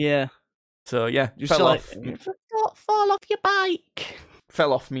 Yeah. So yeah, you fell off. Fall off your bike.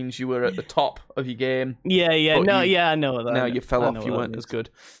 Fell off means you were at the top of your game. Yeah. I know that. Now you fell off. You weren't as good.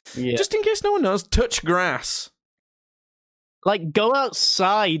 Yeah. Just in case no one knows, touch grass. Like, go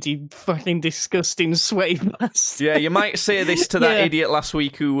outside, you fucking disgusting sweaty bastard. Yeah, you might say this to that idiot last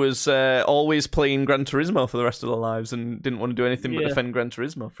week who was always playing Gran Turismo for the rest of their lives and didn't want to do anything but defend Gran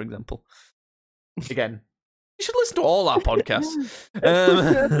Turismo, for example. Again, you should listen to all our podcasts.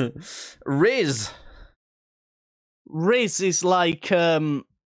 Riz. Riz is like your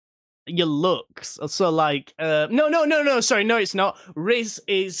looks. So like no, sorry, no, it's not. Riz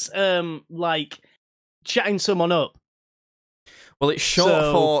is like chatting someone up. Well, it's short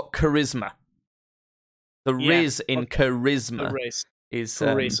for charisma. The Riz in charisma is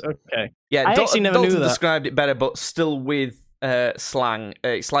Riz. Okay. Yeah, I actually never knew that. Described it better, but still with slang.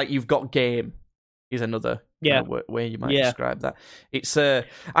 It's like you've got game. Is another way you might describe that. It's I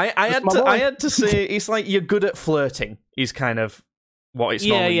had to say it's like you're good at flirting. Is kind of what it's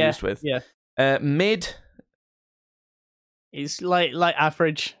normally used with. Yeah. Mid. It's like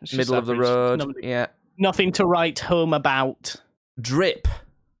average. It's middle of the road. Nothing to write home about. Drip.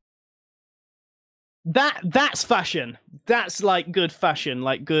 That's fashion. That's like good fashion.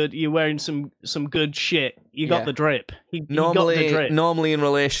 Like good. You're wearing some good shit. You got the drip. You got the drip. Normally in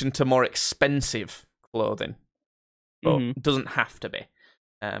relation to more expensive clothing, but doesn't have to be.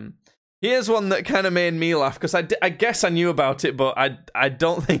 Here's one that kind of made me laugh because I guess I knew about it, but I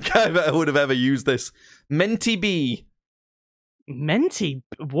don't think I would have ever used this. Menti B. Menti?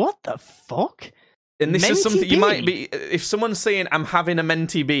 What the fuck? And this is something you might be... If someone's saying, I'm having a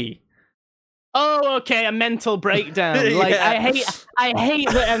Menti B. Oh, okay, a mental breakdown. Like, I hate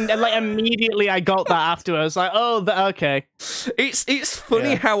that, and like, immediately I got that afterwards. Like, okay. It's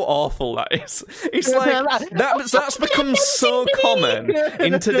funny how awful that is. It's like, that's become so common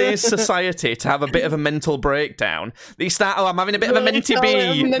in today's society to have a bit of a mental breakdown. That you start, I'm having a bit of a Menti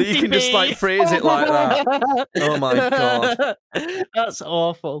B. That you can just, like, phrase it like that. Oh my God. That's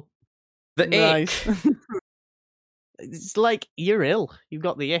awful. The ick. It's like, you're ill. You've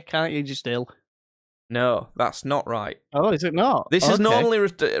got the ick, aren't you? Just ill. No, that's not right. Oh, is it not? This is normally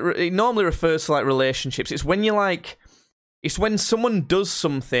it normally refers to like relationships. It's when you're like, it's when someone does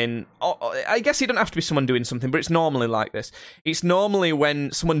something. I guess it don't have to be someone doing something, but it's normally like this. It's normally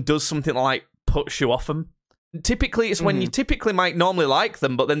when someone does something that, like, puts you off them. Typically, it's when you typically might normally like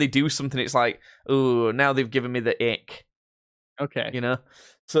them, but then they do something. It's like, oh, now they've given me the ick. Okay, you know.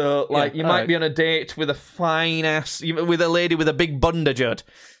 So, like, you might be on a date with a fine ass, with a lady with a big bunda jud.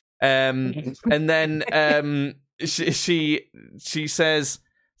 And then she says,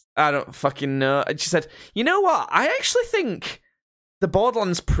 I don't fucking know. And she said, you know what? I actually think the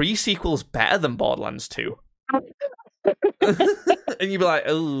Borderlands pre-sequel's better than Borderlands 2. And you'd be like,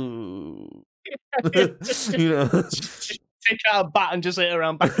 oh. You know. Take out a bat and just hit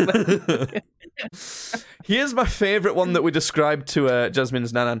around back. Here's my favourite one that we described to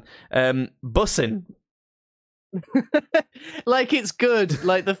Jasmine's Nanan. Bussing. Like, it's good.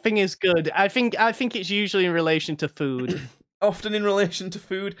 Like, the thing is good. I think it's usually in relation to food. Often in relation to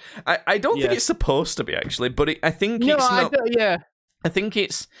food. I don't think it's supposed to be, actually, but I think it's not. I think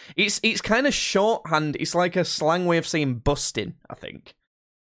it's kind of shorthand. It's like a slang way of saying busting, I think.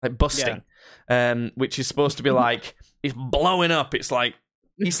 Like busting. Which is supposed to be like, it's blowing up. It's like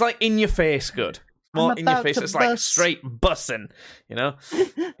in your face good. More in your face. It's like straight bussing, you know?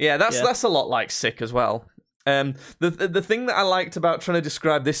 Yeah, that's a lot like sick as well. The thing that I liked about trying to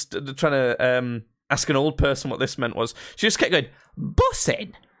describe this, trying to ask an old person what this meant was, she just kept going,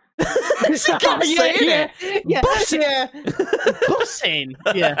 bussing. She kept saying it. Yeah. Bussing. Bussing.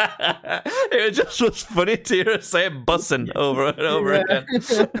 Yeah. It just was funny to hear her say bussing over and over again.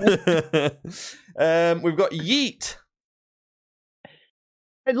 We've got yeet.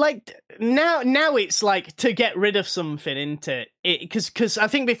 Like now it's like to get rid of something, isn't it? Because I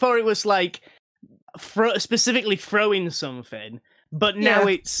think before it was like specifically throwing something, but now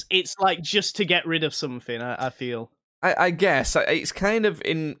it's like just to get rid of something. I feel. I guess it's kind of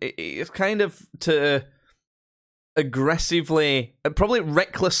to aggressively, probably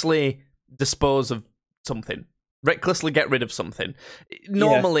recklessly dispose of something, recklessly get rid of something.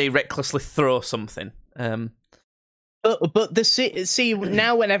 Normally, recklessly throw something. But see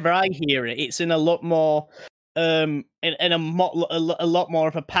now whenever I hear it, it's in a lot more in a lot more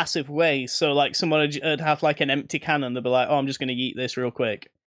of a passive way. So like someone would have like an empty cannon, they'll be like, "Oh, I'm just going to yeet this real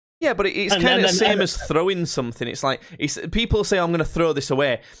quick." Yeah, but it's kind of the same as throwing something. It's like people say, "I'm going to throw this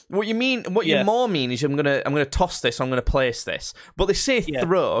away." What you more mean is I'm going to toss this. I'm going to place this. But they say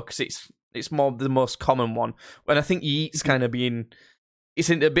throw because it's more the most common one. And I think yeet's kind of being it's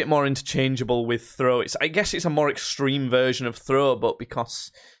a bit more interchangeable with throw. I guess it's a more extreme version of throw, but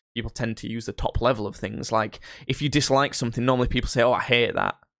because people tend to use the top level of things. Like if you dislike something, normally people say, "Oh, I hate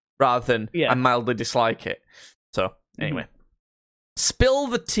that," rather than I mildly dislike it. So anyway. Spill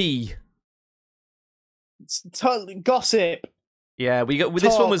the tea. Gossip. Yeah,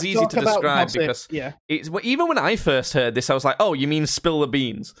 this one was easy to describe because it's even when I first heard this, I was like, "Oh, you mean spill the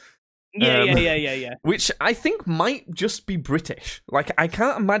beans?" Yeah. Which I think might just be British. Like, I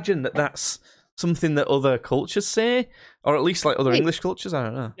can't imagine that that's something that other cultures say, or at least like other English cultures. I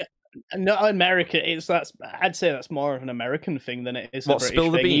don't know. Yeah. Not America. I'd say that's more of an American thing than it is a British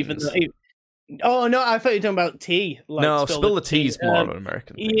spill the thing, beans? Oh no, I thought you were talking about tea. Like, no, spill the tea is more of an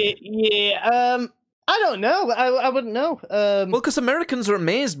American thing. Yeah. I don't know. I wouldn't know. Well, because Americans are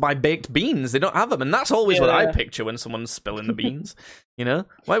amazed by baked beans. They don't have them, and that's always what I picture when someone's spilling the beans. You know,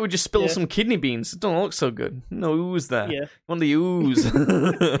 why would you spill some kidney beans? It don't look so good. No ooze there. Yeah. One of the ooze.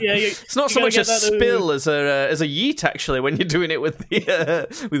 It's not so much a spill as a yeet actually when you're doing it with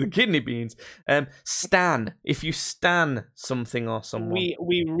the kidney beans. Stan. If you stan something or someone,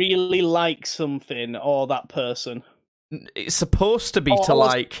 we really like something or that person. It's supposed to be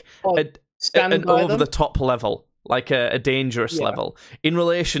an over-the-top level, like a dangerous level, in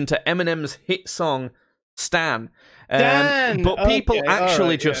relation to Eminem's hit song Stan. But people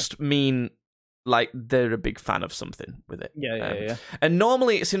actually just mean like they're a big fan of something with it. Yeah. And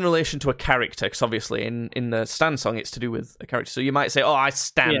normally it's in relation to a character, because obviously in the Stan song it's to do with a character. So you might say, "Oh, I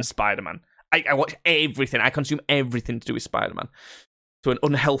stan Spider-Man. I watch everything. I consume everything to do with Spider-Man to an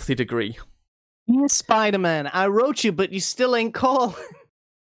unhealthy degree." Spider-Man, I wrote you, but you still ain't called.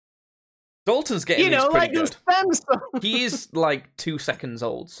 Dalton's getting these pretty good. Song. He is like 2 seconds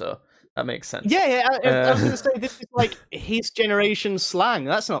old, so that makes sense. Yeah. I was going to say, this is like his generation slang.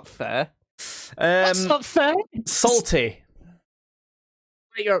 That's not fair. That's not fair. Salty.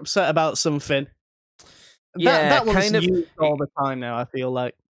 You're upset about something. Yeah, that one's kind of used all the time now, I feel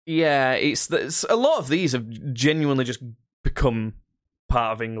like. Yeah, it's a lot of these have genuinely just become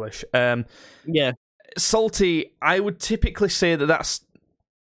part of English. Salty, I would typically say that's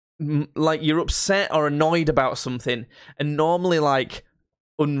like you're upset or annoyed about something, and normally like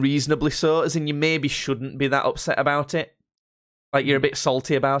unreasonably so, as in you maybe shouldn't be that upset about it. Like you're a bit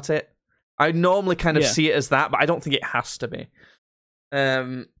salty about it. I normally kind of see it as that, but I don't think it has to be.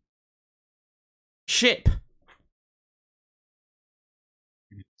 Ship.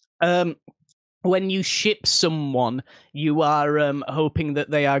 When you ship someone, you are hoping that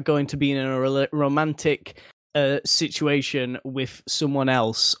they are going to be in a romantic situation with someone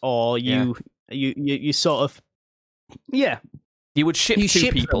else, or you sort of You would ship You two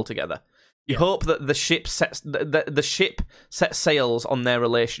ship people them. together. You hope that the ship sets the ship sets sails on their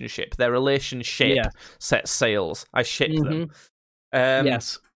relationship. Their relationship Yeah. sets sails. I ship them.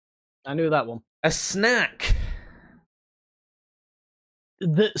 Yes, I knew that one. A snack.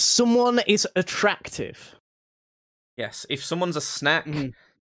 That someone is attractive. Yes, if someone's a snack, Mhm.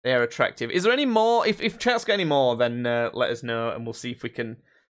 they're attractive. Is there any more? If chat's got any more, then let us know, and we'll see if we can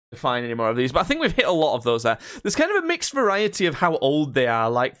define any more of these. But I think we've hit a lot of those there. There's kind of a mixed variety of how old they are.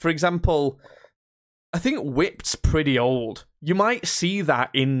 Like, for example, I think Whipped's pretty old. You might see that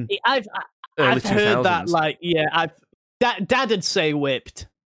in I've early heard that. 2000s. Like, yeah, Dad'd say whipped.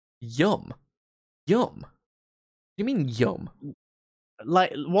 Yum. What do you mean yum?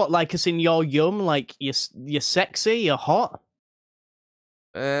 Like what? Like as in you're yum? Like you're sexy? You're hot?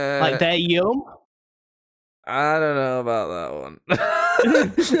 Like they're yum? I don't know about that one.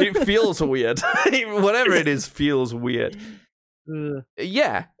 It feels weird. Whatever it is feels weird.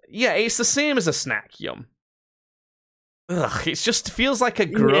 Yeah, it's the same as a snack, yum. Ugh, it just feels like a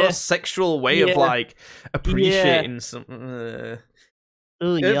gross sexual way of like appreciating some. Ooh,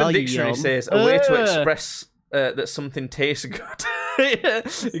 Urban Dictionary yum. says a way to express that something tastes good.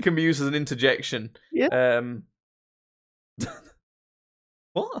 It can be used as an interjection. Yeah.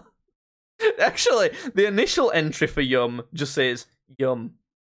 What? Actually, the initial entry for yum just says yum.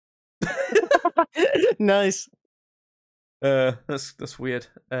 Nice. That's weird.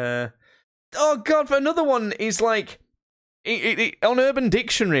 Oh god, for another one is like on Urban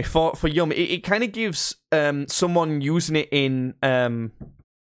Dictionary for yum. It kind of gives someone using it in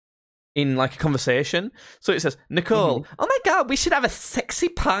like a conversation. So it says, Nicole, oh my god, we should have a sexy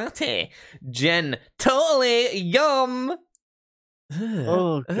party. Jen, totally yum.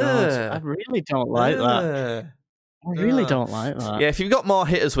 Oh god, I really don't like that. I really don't like that. Yeah, if you've got more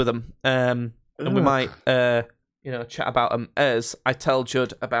hitters with them, and we might, chat about them as I tell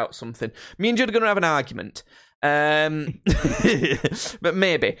Judd about something. Me and Judd are going to have an argument. But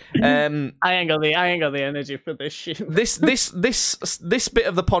maybe. I ain't got the energy for this shit. This bit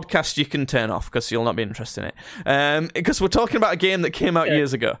of the podcast you can turn off because you'll not be interested in it. Because we're talking about a game that came out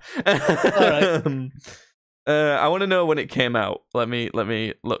years ago. All right. I want to know when it came out. Let me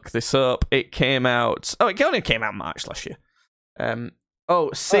look this up. It came out. Oh, it only came out March last year.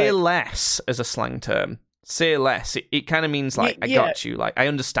 Say less as a slang term. Say less. It kind of means like I got you. Like I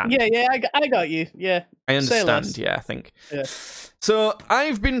understand. Yeah, I got you. Yeah, I understand. Say less. Yeah, I think. Yeah. So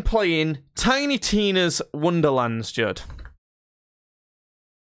I've been playing Tiny Tina's Wonderlands, Judd.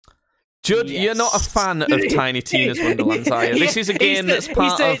 Judd, Yes. you're not a fan of Tiny Tina's Wonderlands, are you? This is a game that's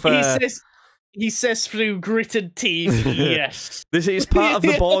part of. He says through gritted teeth, yes. This is part of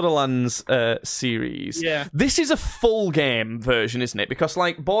the Borderlands series. Yeah. This is a full game version, isn't it? Because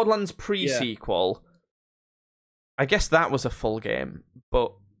like Borderlands pre-sequel, I guess that was a full game.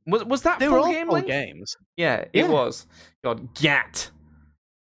 But was that They full were all game full length? games. Yeah, it was. God, GAT.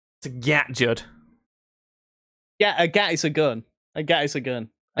 It's a GAT, Judd. Yeah, a gat is a gun. A gat is a gun.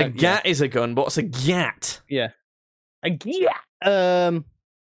 A GAT is a gun, but what's a GAT? Yeah. A gat.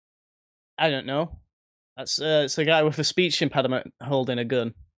 I don't know. That's it's a guy with a speech impediment holding a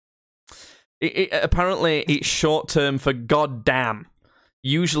gun. Apparently, it's short term for goddamn,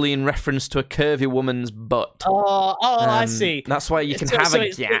 usually in reference to a curvy woman's butt. Oh, I see. That's why you can have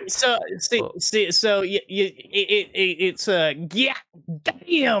a GAT. It's a yeah,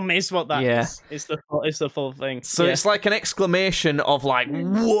 damn is what that is. It's the full thing. So it's like an exclamation of like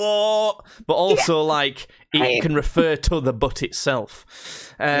what, but also like it can refer to the butt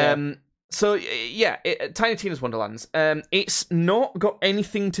itself. So yeah, Tiny Tina's Wonderlands. It's not got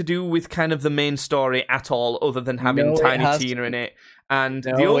anything to do with kind of the main story at all, other than having Tiny Tina in it. And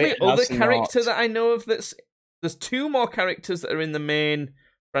the only other character that I know of there's two more characters that are in the main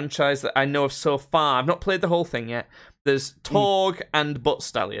franchise that I know of so far. I've not played the whole thing yet. There's Torg and Butt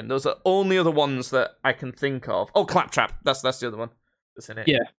Stallion. Those are only other ones that I can think of. Oh, Claptrap. That's the other one that's in it.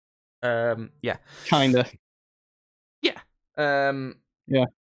 Yeah. Yeah. Kinda. Yeah. Yeah.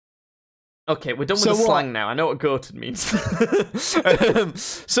 Okay, we're done with the slang now. I know what goated means.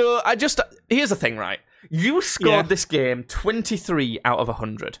 So here's the thing, right? You scored this game 23 out of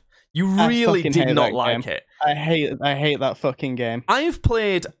 100. You really did not like it. I hate that fucking game. I've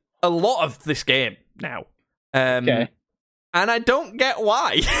played a lot of this game now. And I don't get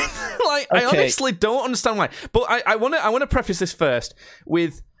why. I honestly don't understand why. But I want to preface this first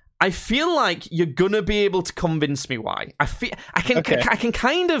with I feel like you're gonna be able to convince me why. I can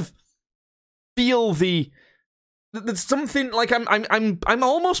kind of feel there's something like I'm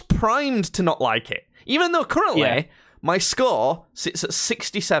almost primed to not like it, even though currently my score sits at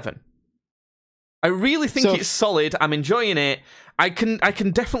 67. I really think it's solid. I'm enjoying it. I can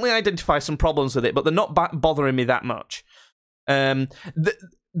definitely identify some problems with it, but they're not bothering me that much.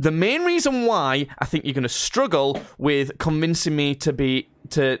 The main reason why I think you're going to struggle with convincing me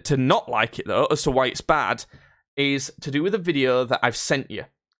to not like it, though, as to why it's bad, is to do with a video that I've sent you.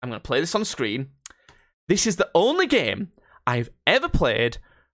 I'm going to play this on screen. This is the only game I've ever played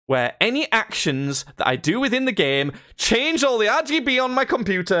where any actions that I do within the game change all the RGB on my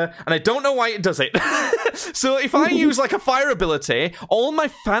computer, and I don't know why it does it. So if I use like a fire ability, all my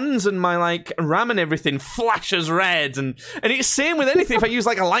fans and my like RAM and everything flashes red, and it's same with anything. If I use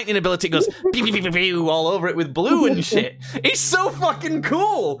like a lightning ability, it goes pew, pew, pew, pew, all over it with blue and shit. It's so fucking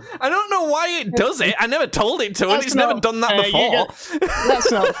cool. I don't know why it does it. I never told it to, and it's never done that before. That's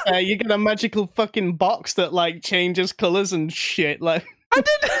not fair. You get a magical fucking box that like changes colors and shit. Like. It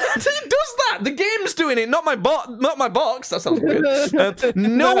does that. The game's doing it, not my box. That sounds good.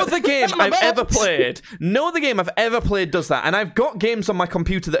 No other game I've ever played. No other game I've ever played does that. And I've got games on my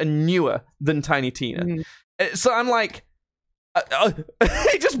computer that are newer than Tiny Tina. So I'm like,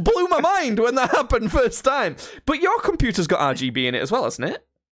 it just blew my mind when that happened first time. But your computer's got RGB in it as well, hasn't it?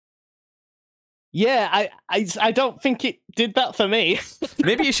 Yeah, I don't think it did that for me.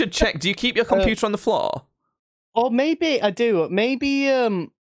 Maybe you should check. Do you keep your computer on the floor? Or maybe I do. Maybe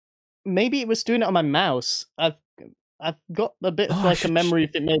it was doing it on my mouse. I've got a bit of like a memory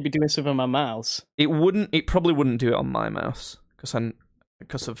of it maybe doing something on my mouse. It probably wouldn't do it on my mouse because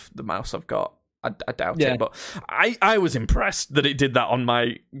of the mouse I've got. I doubt it, but I was impressed that it did that on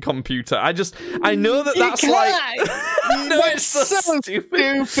my computer. I know that's like... No, it's so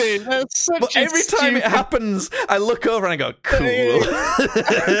stupid. That's such but every time it happens, I look over and I go, cool.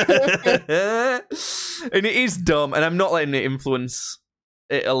 And it is dumb, and I'm not letting it influence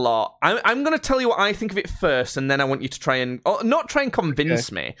it a lot. I'm going to tell you what I think of it first, and then I want you to try and... not try and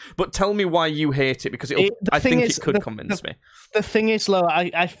convince me, but tell me why you hate it, because I think it could convince me. The thing is, Lo,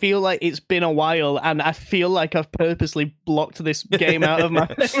 I feel like it's been a while, and I feel like I've purposely blocked this game out of my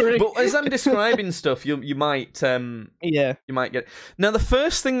memory. But as I'm describing stuff, you might... you might get... Now, the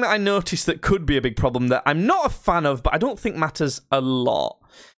first thing that I noticed that could be a big problem that I'm not a fan of, but I don't think matters a lot,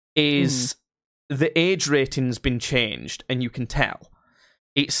 is the age rating's been changed, and you can tell.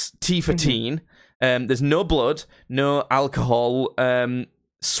 It's T for teen. There's no blood, no alcohol,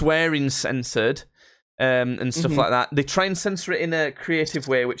 swearing censored, and stuff like that. They try and censor it in a creative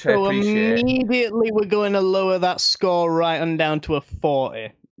way, which I appreciate. Immediately we're going to lower that score right on down to a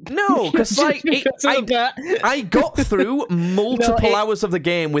 40. No, because like I got through multiple hours of the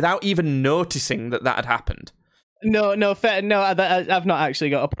game without even noticing that had happened. No, fair. No, I've not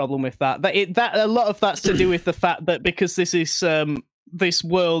actually got a problem with that. That a lot of that's to do with the fact that because this is this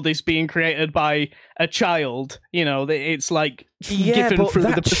world is being created by a child, you know, it's like given through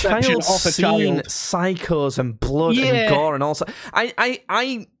the perception of a child. Psychos and blood and gore and all that.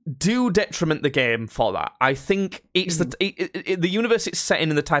 I do detriment the game for that. I think it's the universe it's set in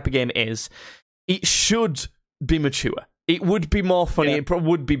and the type of game it should be mature. It would be more funny. It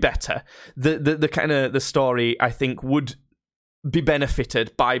would be better. The kind of the story I think would be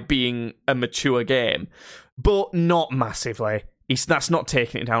benefited by being a mature game, but not massively. That's not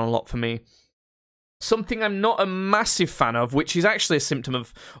taking it down a lot for me. Something I'm not a massive fan of, which is actually a symptom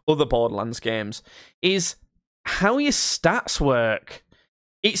of other Borderlands games, is how your stats work.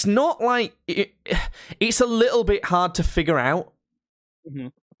 It's not like... It's a little bit hard to figure out. Mm-hmm.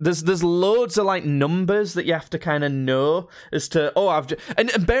 There's loads of like numbers that you have to kind of know as to...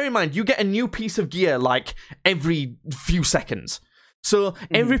 And bear in mind, you get a new piece of gear like every few seconds. So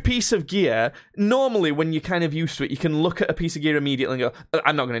every piece of gear, normally when you're kind of used to it, you can look at a piece of gear immediately and go,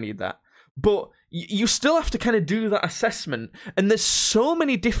 I'm not going to need that. But you still have to kind of do that assessment. And there's so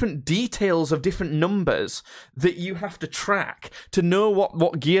many different details of different numbers that you have to track to know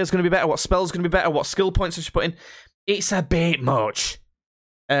what gear is going to be better, what spell's going to be better, what skill points I should put in. It's a bit much.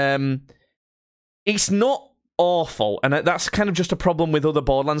 It's not awful. And that's kind of just a problem with other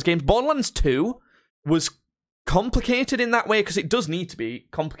Borderlands games. Borderlands 2 was complicated in that way because it does need to be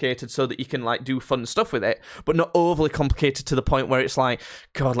complicated so that you can like do fun stuff with it, but not overly complicated to the point where it's like,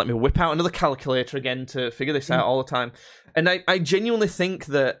 God, let me whip out another calculator again to figure this out all the time. And I genuinely think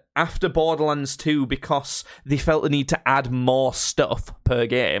that after Borderlands 2, because they felt the need to add more stuff per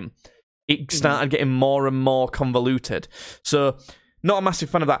game, it started getting more and more convoluted. So not a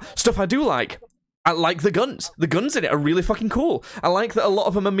massive fan of that. Stuff I do like. I like the guns. The guns in it are really fucking cool. I like that a lot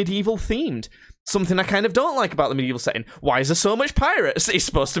of them are medieval themed. Something I kind of don't like about the medieval setting. Why is there so much pirates? It's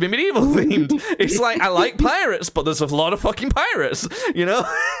supposed to be medieval themed. It's like, I like pirates, but there's a lot of fucking pirates, you know?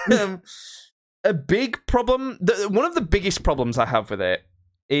 A big problem, one of the biggest problems I have with it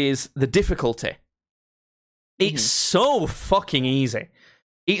is the difficulty. It's so fucking easy.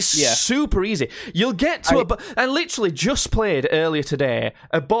 It's Yeah. super easy. You'll get to I literally just played earlier today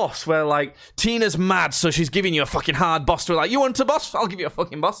a boss where, like, Tina's mad, so she's giving you a fucking hard boss. To like, you want a boss? I'll give you a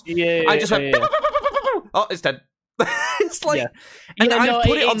fucking boss. Yeah, I just went, oh, it's dead. It's like, and I've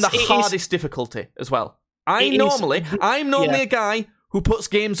put it on the hardest difficulty as well. I'm normally a guy who puts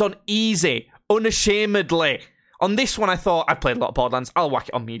games on easy, unashamedly. On this one, I thought, I've played a lot of Borderlands, I'll whack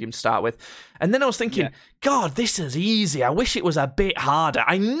it on medium to start with. And then I was thinking, God, this is easy. I wish it was a bit harder.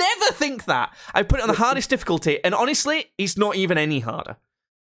 I never think that. I put it on the hardest difficulty, and honestly, it's not even any harder.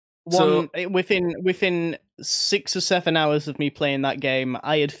 Within 6 or 7 hours of me playing that game,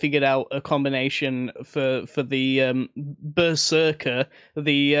 I had figured out a combination for the Berserker,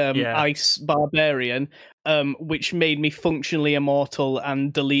 the Ice Barbarian, which made me functionally immortal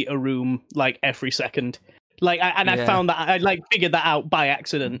and delete a room like every second. I found that I figured that out by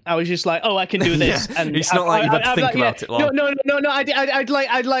accident. I was just like, oh, I can do this, and it's not like you've had to think about it long. No.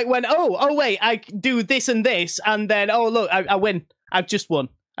 I'd went, oh wait, I do this and this, and then look, I win. I've just won.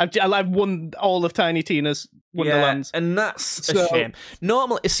 I've won all of Tiny Tina's Wonderlands. Yeah, and that's a shame.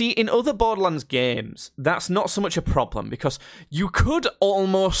 Normally, see, in other Borderlands games, that's not so much a problem, because you could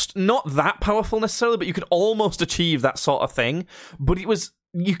almost, not that powerful necessarily, but you could almost achieve that sort of thing, but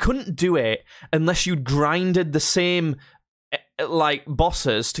you couldn't do it unless you'd grinded the same, like,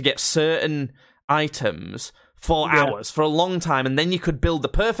 bosses to get certain items for hours, for a long time, and then you could build the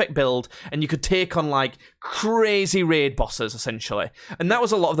perfect build, and you could take on, like, crazy raid bosses, essentially. And that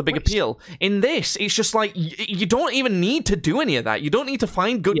was a lot of the big appeal. In this, it's just like, you don't even need to do any of that. You don't need to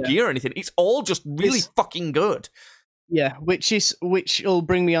find good gear or anything. It's all just really fucking good. Yeah, which will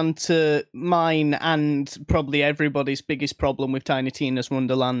bring me on to mine and probably everybody's biggest problem with Tiny Tina's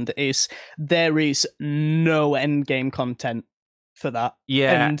Wonderland is there is no endgame content for that.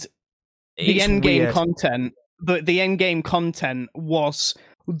 Yeah. And the endgame content, but the endgame content was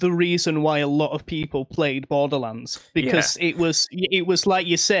the reason why a lot of people played Borderlands, because it was like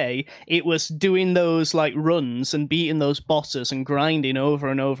you say, it was doing those like runs and beating those bosses and grinding over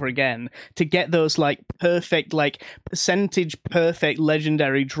and over again to get those like perfect, like percentage perfect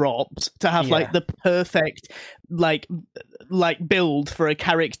legendary drops to have like the perfect like build for a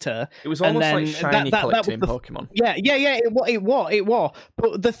character. It was almost like shiny collecting Pokemon. Yeah. It was.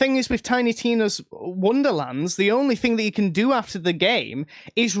 But the thing is, with Tiny Tina's Wonderlands, the only thing that you can do after the game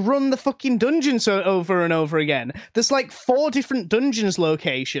is run the fucking dungeons over and over again. There's like 4 different dungeons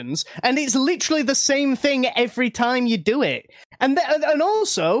locations, and it's literally the same thing every time you do it. And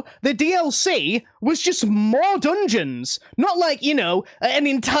also, the DLC was just more dungeons. Not like, an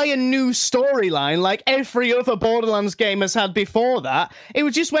entire new storyline like every other Borderlands game has had before that. It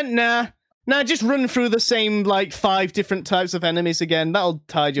just went, nah, just run through the same, 5 different types of enemies again. That'll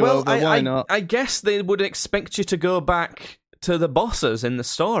tide you over. Why not? I guess they would expect you to go back to the bosses in the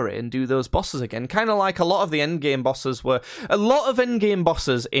story and do those bosses again. Kind of like a lot of the endgame bosses were. A lot of endgame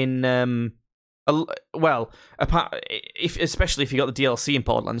bosses in... especially if you got the DLC in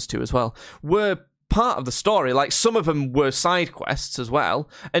Borderlands 2 as well, were part of the story. Like, some of them were side quests as well,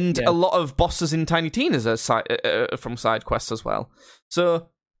 and a lot of bosses in Tiny Tina's are from side quests as well. So,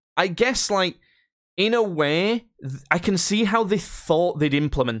 I guess, in a way, I can see how they thought they'd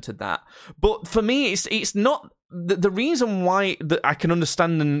implemented that. But for me, it's not... The reason why I can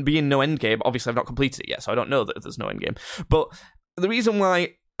understand and be in no endgame, obviously I've not completed it yet, so I don't know that there's no endgame, but the reason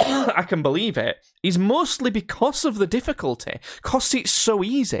why I can believe it is mostly because of the difficulty, because it's so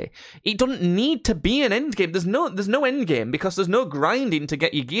easy. It doesn't need to be an endgame. There's no endgame because there's no grinding to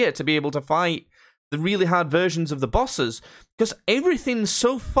get your gear to be able to fight the really hard versions of the bosses, because everything's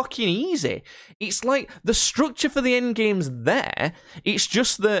so fucking easy. It's like the structure for the endgame's there, it's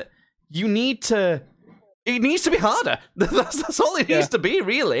just that you need to... It needs to be harder. That's all it needs to be,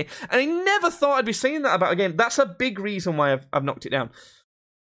 really. And I never thought I'd be saying that about a game. That's a big reason why I've knocked it down.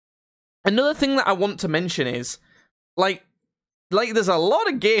 Another thing that I want to mention is, there's a lot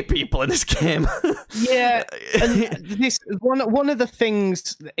of gay people in this game. Yeah, and this one of the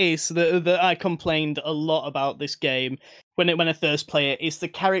things is that I complained a lot about this game when I first play it is the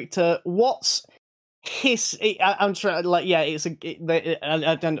character. What's his? I'm trying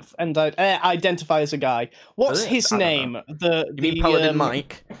identify as a guy. What's his name? The Paladin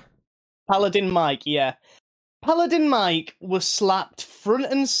Mike. Paladin Mike. Yeah. Paladin Mike was slapped front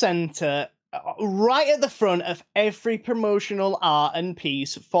and center, right at the front of every promotional art and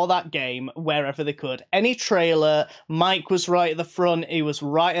piece for that game, wherever they could. Any trailer, Mike was right at the front. He was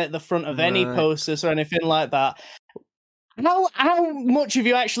right at the front of any posters or anything like that. How much have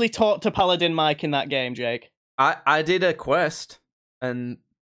you actually talked to Paladin Mike in that game, Jake? I did a quest, and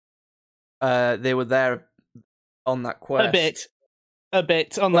they were there on that quest. A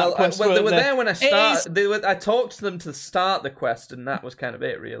bit on that quest. Well, they were there when I started. I talked to them to start the quest, and that was kind of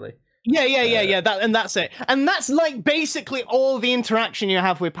it, really. Yeah. That's it. And that's like basically all the interaction you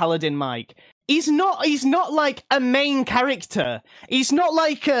have with Paladin Mike. He's not like a main character. He's not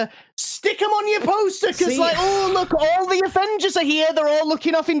like stick him on your poster because like, oh look, all the Avengers are here. They're all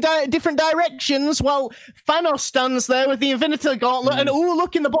looking off in different directions while Thanos stands there with the Infinity Gauntlet and oh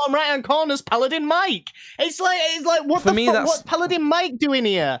look in the bottom right hand corner's Paladin Mike. It's like what the fuck? What's Paladin Mike doing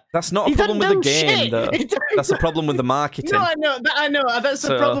here? That's not a problem with the game, though. That's a problem with the marketing. No, I know. That's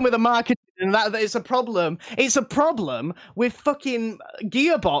a problem with the marketing. And that is a problem. It's a problem with fucking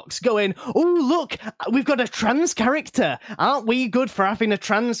Gearbox going, oh, look, we've got a trans character. Aren't we good for having a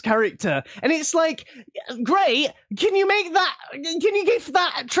trans character? And it's like, great. Can you give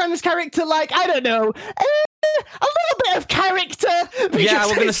that trans character, like, I don't know, a little bit of character? Yeah,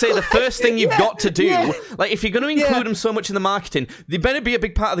 we're going to say the first thing you've got to do, like, if you're going to include them so much in the marketing, they better be a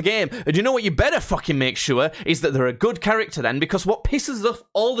big part of the game. And you know what you better fucking make sure is that they're a good character then, because what pisses us off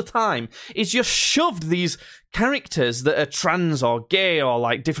all the time is you're shoved these characters that are trans or gay or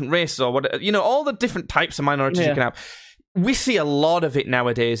like different races or whatever, you know, all the different types of minorities you can have. We see a lot of it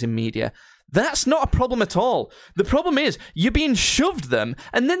nowadays in media. That's not a problem at all. The problem is you're being shoved them,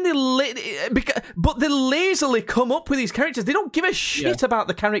 and then they lazily come up with these characters. They don't give a shit about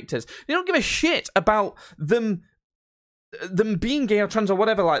the characters. They don't give a shit about them being gay or trans or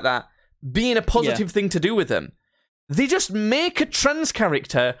whatever like that being a positive thing to do with them. They just make a trans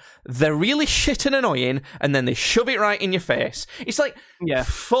character, they're really shit and annoying, and then they shove it right in your face. It's like,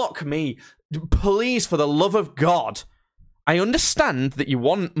 fuck me. Please, for the love of God. I understand that you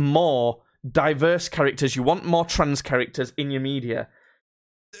want more diverse characters, you want more trans characters in your media.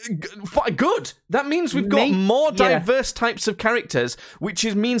 Good. That means we've got more diverse types of characters, which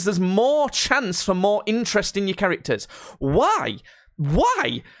means there's more chance for more interest in your characters. Why?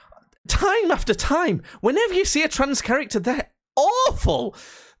 Time after time, whenever you see a trans character, they're awful.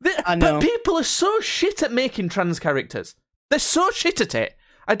 I know. But people are so shit at making trans characters. They're so shit at it.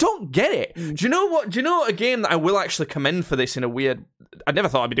 I don't get it. Do you know what? Do you know a game that I will actually commend for this in a weird... I never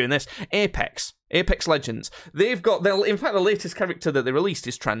thought I'd be doing this. Apex Legends. They've got... In fact, the latest character that they released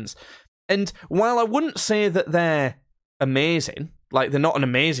is trans. And while I wouldn't say that they're amazing, like they're not an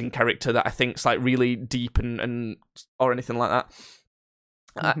amazing character that I think's like really deep and or anything like that,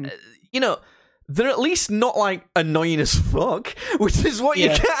 you know, they're at least not like annoying as fuck, which is what you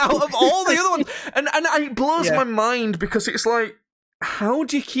get out of all the other ones. And it blows my mind because it's like, how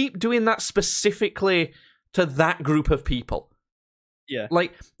do you keep doing that specifically to that group of people? Yeah.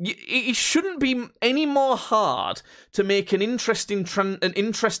 Like, it shouldn't be any more hard to make an interesting and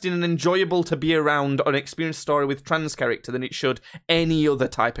enjoyable to be around or experience story with trans character than it should any other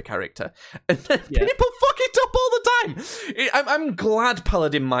type of character. And then people fuck it up all the time. I'm glad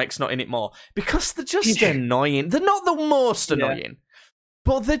Paladin Mike's not in it more, because they're just annoying. They're not the most annoying,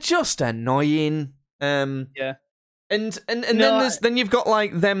 but they're just annoying. And then you've got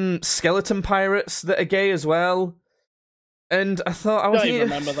like them skeleton pirates that are gay as well. And I thought I was even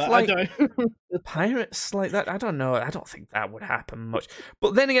remember that. Like, I don't. The pirates like that. I don't know. I don't think that would happen much.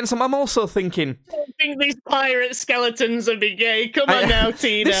 But then again, I'm also thinking. I don't think these pirate skeletons would be gay. Come on now,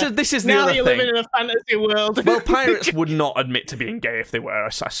 Tina. This is the now other you're thing. living in a fantasy world. Well, pirates would not admit to being gay if they were. I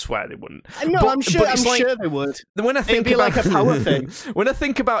swear they wouldn't. No, I'm sure they would. When I think It'd be about like a power thing. When I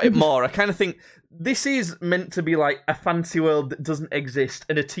think about it more, I kind of think this is meant to be like a fantasy world that doesn't exist,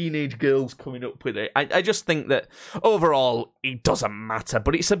 and a teenage girl's coming up with it. I just think that overall it doesn't matter,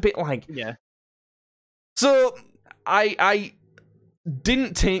 but it's a bit like So I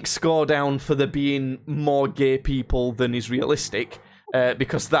didn't take score down for there being more gay people than is realistic.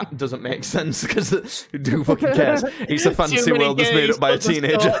 Because that doesn't make sense, because who fucking cares? It's a fantasy world that's made up by a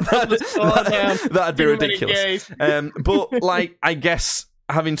teenager. That'd be ridiculous. But, like, I guess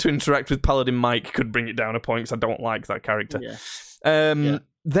having to interact with Paladin Mike could bring it down a point, because I don't like that character.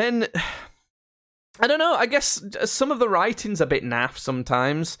 Then, I don't know, I guess some of the writing's a bit naff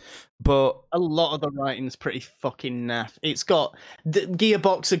sometimes, but... A lot of the writing's pretty fucking naff. It's got...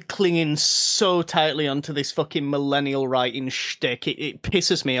 Gearbox are clinging so tightly onto this fucking millennial writing shtick. It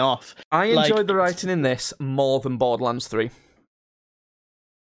pisses me off. I enjoyed the writing in this more than Borderlands 3.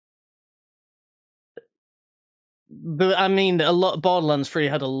 But I mean, Borderlands 3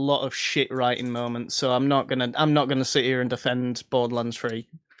 had a lot of shit writing moments, so I'm not gonna sit here and defend Borderlands 3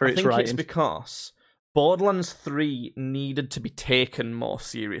 for its writing. It's because Borderlands 3 needed to be taken more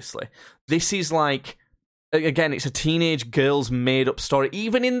seriously. This is like, again, it's a teenage girl's made-up story.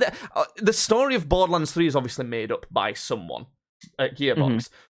 Even in the story of Borderlands 3 is obviously made up by someone at Gearbox,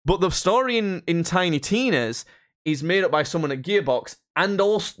 but the story in Tiny Tina's is made up by someone at Gearbox and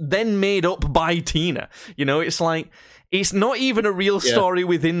also then made up by Tina. You know, it's like, it's not even a real story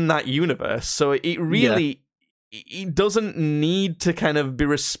within that universe. So it really, it doesn't need to kind of be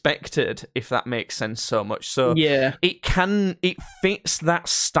respected, if that makes sense so much. So it fits that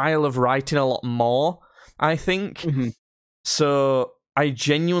style of writing a lot more, I think. Mm-hmm. So I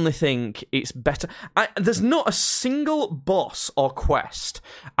genuinely think it's better. There's not a single boss or quest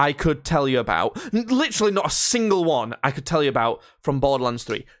I could tell you about. Literally not a single one I could tell you about from Borderlands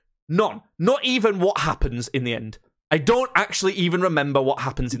 3. None. Not even what happens in the end. I don't actually even remember what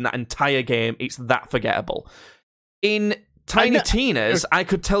happens in that entire game. It's that forgettable. In Tiny Tina's, I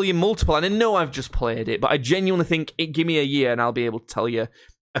could tell you multiple, and I know I've just played it, but I genuinely think give me a year and I'll be able to tell you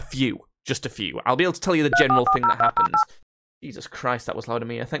a few. Just a few. I'll be able to tell you the general thing that happens. Jesus Christ, that was loud of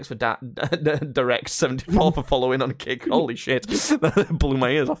me. Thanks for Direct74 for following on Kick. Holy shit. That blew my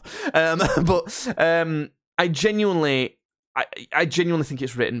ears off. I genuinely think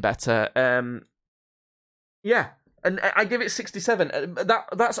it's written better. Yeah. And I give it 67.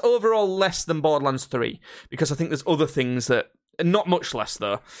 That's overall less than Borderlands 3, because I think there's other things that... Not much less,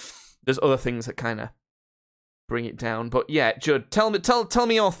 though. There's other things that kind of bring it down. But yeah, Judd, tell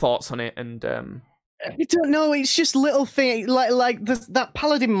me your thoughts on it, and... I don't know. It's just little thing like that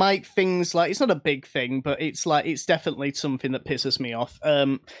Paladin Mike thing's like, it's not a big thing, but it's like, it's definitely something that pisses me off.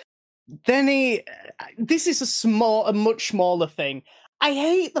 Then this is a much smaller thing. I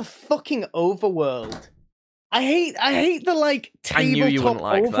hate the fucking overworld. I hate the like tabletop I knew you wouldn't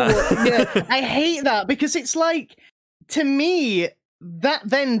like overworld. that. Yeah, I hate that because it's like, to me, that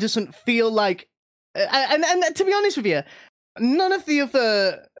then doesn't feel like, and to be honest with you, none of the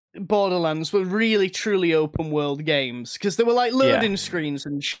other Borderlands were really truly open world games, because they were like loading screens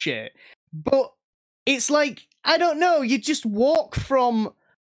and shit. But it's like, I don't know, you just walk from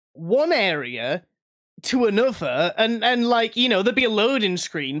one area to another, and like, you know, there'd be a loading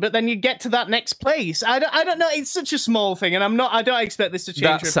screen, but then you get to that next place. I don't know. It's such a small thing, and I don't expect this to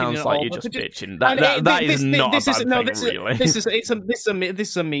change. That sounds like you're just bitching. That is not a bad thing, really. This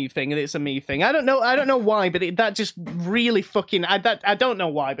is a me thing, and it's a me thing. I don't know why, but that just really fucking. I don't know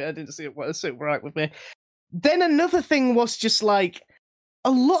why, but I didn't see it sit right with me. Then another thing was just like, a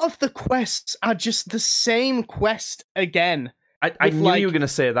lot of the quests are just the same quest again. I knew you were going to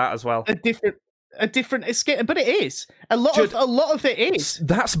say that as well. A different escape, but it is a lot of it is.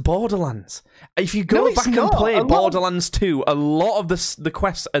 That's Borderlands. If you go back and play Borderlands 2, a lot of the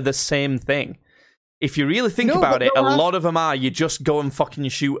quests are the same thing. If you really think about it, a lot of them are, you just go and fucking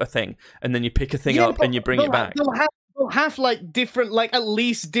shoot a thing, and then you pick a thing up and you bring it back. They'll have like different, like at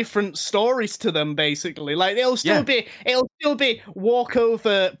least different stories to them, basically. Like it'll still be walk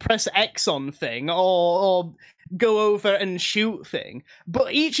over, press X on thing, or go over and shoot thing.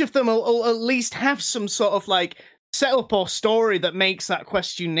 But each of them will at least have some sort of like setup or story that makes that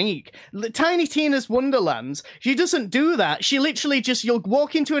quest unique. Tiny Tina's Wonderlands, she doesn't do that. She literally just, you'll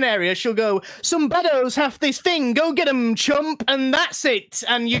walk into an area, she'll go, some beddos have this thing, go get them, chump, and that's it.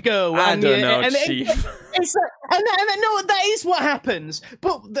 And you go. I don't know, Chief. No, that is what happens.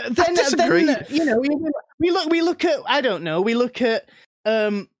 But then you know, we look at, I don't know, we look at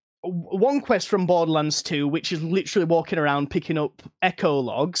one quest from Borderlands 2, which is literally walking around picking up echo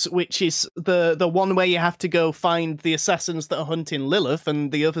logs, which is the one where you have to go find the assassins that are hunting Lilith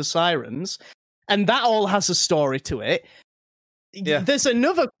and the other sirens, and that all has a story to it. Yeah. There's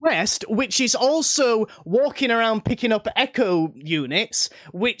another quest which is also walking around picking up echo units,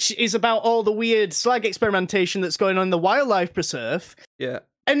 which is about all the weird slag experimentation that's going on in the wildlife preserve. Yeah,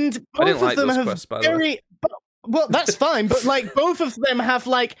 and both of them have quests, by the way. Well, that's fine, but like both of them have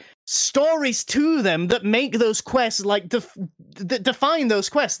like stories to them that make those quests like define those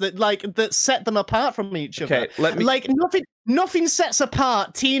quests that set them apart from each other. Like nothing sets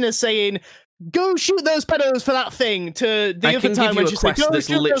apart Tina saying, "Go shoot those pedos for that thing," to the other time when she said, "Go that's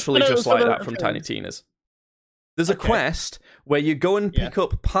literally just like that from Tiny Tina's. There's a quest where you go and pick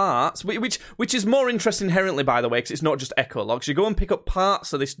up parts, which is more interesting inherently, by the way, because it's not just echo logs. You go and pick up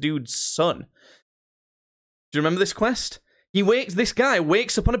parts of this dude's son. Do you remember this quest? This guy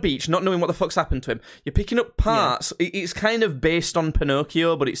wakes up on a beach, not knowing what the fuck's happened to him. You're picking up parts. Yeah. It's kind of based on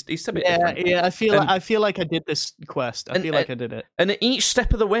Pinocchio, but it's a bit different. Yeah, I feel like I did this quest. I feel like I did it. And at each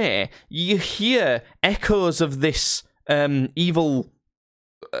step of the way, you hear echoes of this evil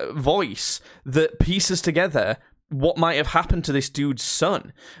voice that pieces together what might have happened to this dude's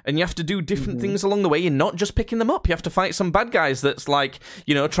son. And you have to do different things along the way. You're not just picking them up. You have to fight some bad guys that's like,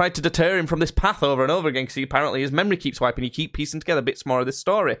 you know, tried to deter him from this path over and over again, because apparently his memory keeps wiping. You keep piecing together bits more of this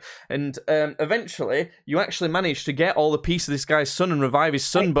story. And eventually, you actually manage to get all the pieces of this guy's son and revive his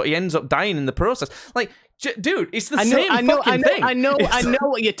son, but he ends up dying in the process. Like, Dude, it's the same fucking thing. I know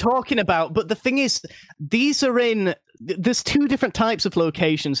what you're talking about, but the thing is, these are in. There's two different types of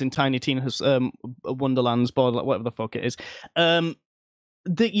locations in Tiny Tina's Wonderlands, whatever the fuck it is.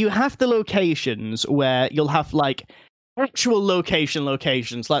 That you have the locations where you'll have like actual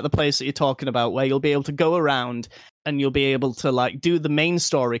locations, like the place that you're talking about, where you'll be able to go around and you'll be able to like do the main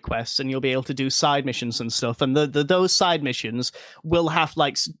story quests, and you'll be able to do side missions and stuff. And those side missions will have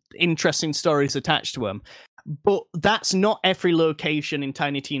like interesting stories attached to them. But that's not every location in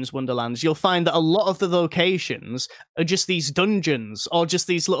Tiny Tina's Wonderlands. You'll find that a lot of the locations are just these dungeons or just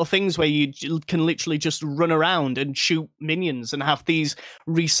these little things where you can literally just run around and shoot minions and have these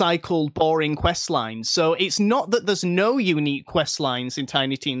recycled, boring quest lines. So it's not that there's no unique quest lines in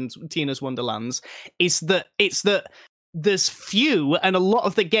Tiny Tina's Wonderlands. It's that there's few, and a lot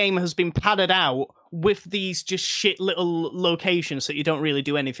of the game has been padded out with these just shit little locations that you don't really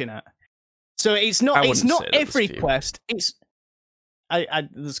do anything at. So it's not every quest.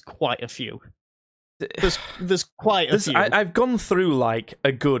 There's quite a few. There's quite a few. I've gone through like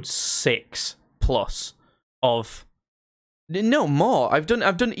a good 6+ of no more. I've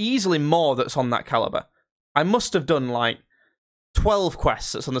done easily more that's on that caliber. I must have done like 12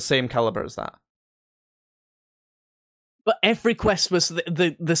 quests that's on the same caliber as that. But every quest was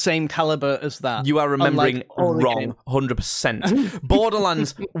the same caliber as that. You are remembering wrong, 100%.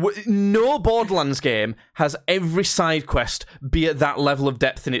 Borderlands, no Borderlands game has every side quest be at that level of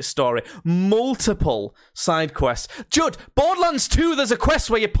depth in its story. Multiple side quests. Judd, Borderlands 2, there's a quest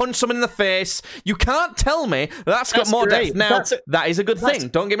where you punch someone in the face. You can't tell me that's got more depth. Now, that is a good thing.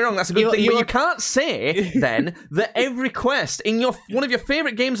 Don't get me wrong, that's a good thing. But you can't say, then, that every quest in one of your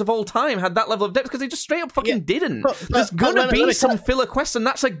favourite games of all time had that level of depth, because they just straight up fucking didn't. There's gonna be some filler quests, and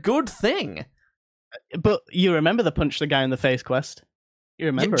that's a good thing. But you remember the punch the guy in the face quest? You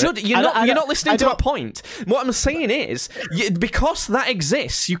remember Judd, you're not listening to my point. What I'm saying is, because that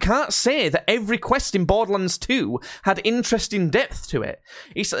exists, you can't say that every quest in Borderlands 2 had interesting depth to it.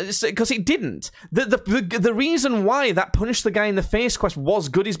 It's because it didn't. The reason why that punch the guy in the face quest was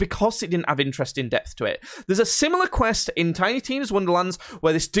good is because it didn't have interesting depth to it. There's a similar quest in Tiny Tina's Wonderlands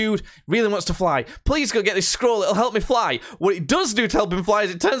where this dude really wants to fly. Please go get this scroll, it'll help me fly. What it does do to help him fly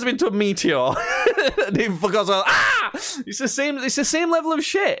is it turns him into a meteor. And he goes, It's the same level of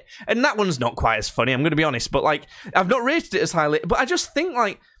shit, and that one's not quite as funny, I'm going to be honest, but like, I've not rated it as highly, but I just think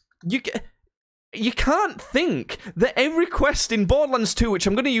like you can't think that every quest in Borderlands 2, which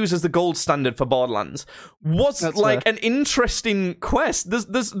I'm going to use as the gold standard for Borderlands, was an interesting quest.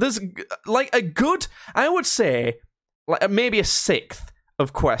 There's like a good, I would say, like maybe a sixth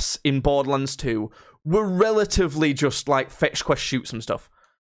of quests in Borderlands 2 were relatively just like fetch quest, shoot some stuff.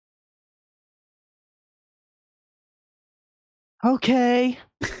 Okay.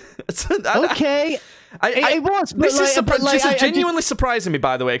 Okay. It was. This is genuinely surprising me,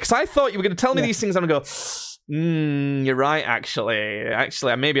 by the way, because I thought you were going to tell me these things and I'm going to go, you're right,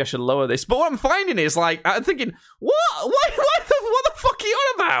 actually, maybe I should lower this. But what I'm finding is, like, I'm thinking, what the fuck are you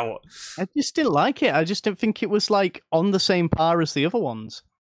on about? I just didn't like it. I just didn't think it was, like, on the same par as the other ones.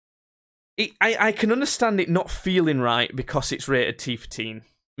 I can understand it not feeling right because it's rated T for teen.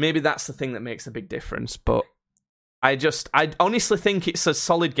 Maybe that's the thing that makes a big difference, but I honestly think it's a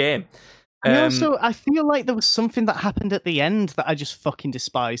solid game. And also, I feel like there was something that happened at the end that I just fucking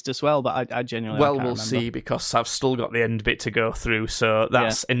despised as well, but I genuinely Well, can't we'll remember. see, because I've still got the end bit to go through, so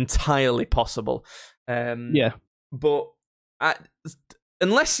that's entirely possible. Yeah. But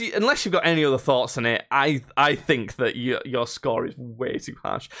unless you've got any other thoughts on it, I think that your score is way too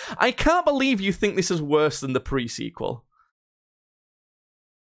harsh. I can't believe you think this is worse than the pre-sequel.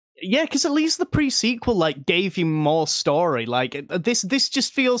 Yeah, because at least the pre-sequel like gave you more story. Like this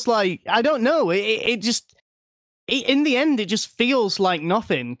just feels like, I don't know. In the end, it just feels like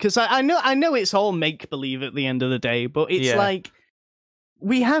nothing. Because I know it's all make believe at the end of the day, but it's like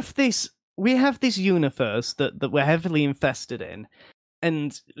we have this universe that we're heavily invested in,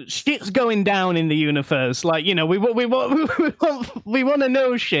 and shit's going down in the universe. Like, you know, we want to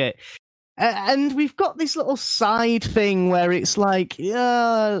know shit. And we've got this little side thing where it's like,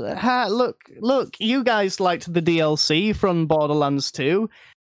 look, you guys liked the DLC from Borderlands 2.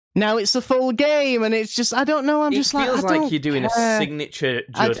 Now it's a full game, and it's just, I don't know, it feels like you're doing a signature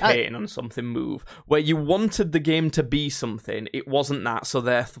Judd hating on something move, where you wanted the game to be something, it wasn't that, so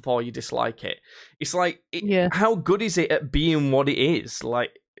therefore you dislike it. It's like, how good is it at being what it is?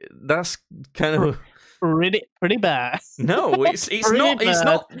 Like, that's kind of... Pretty bad. No, it's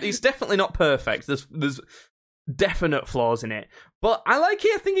not. It's definitely not perfect. There's definite flaws in it, but I like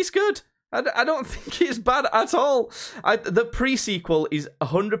it. I think it's good. I don't think it's bad at all. The pre-sequel is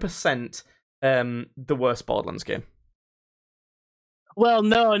 100% the worst Borderlands game. Well,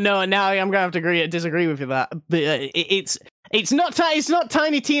 no. Now I'm gonna have to disagree with you that. But it's not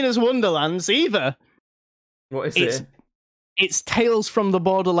Tiny Tina's Wonderlands either. What is it? It's Tales from the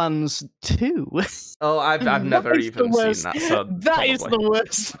Borderlands 2. Oh, I've never even seen that. So that is the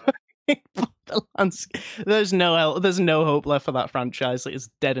worst Borderlands. There's no hope left for that franchise. It is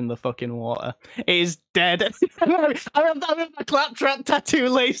dead in the fucking water. It is dead. I have my claptrap tattoo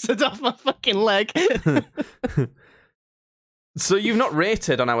lasered off my fucking leg. So you've not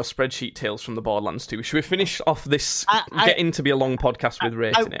rated on our spreadsheet Tales from the Borderlands 2. Should we finish off this getting to be a long podcast with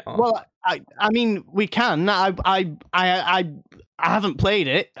rating it? Or? Well, I mean, we can. I haven't played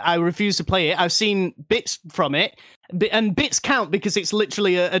it. I refuse to play it. I've seen bits from it, and bits count because it's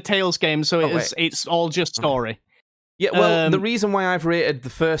literally a Tales game, so it's all just story. Yeah, well, the reason why I've rated the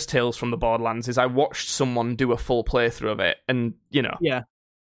first Tales from the Borderlands is I watched someone do a full playthrough of it, and, Yeah.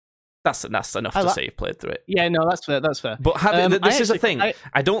 That's enough to say you've played through it. Yeah, no, that's fair. But this is the thing.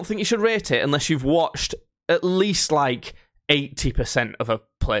 I don't think you should rate it unless you've watched at least like 80% of a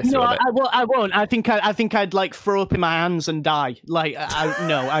playthrough of it. I won't. I think I'd like throw up in my hands and die. Like,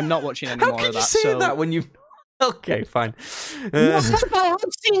 no, I'm not watching any more of that. How can you say that when you? Okay, fine. I've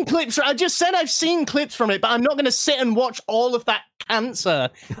seen clips. I just said I've seen clips from it, but I'm not going to sit and watch all of that cancer,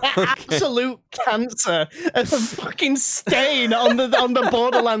 absolute cancer, as a fucking stain on the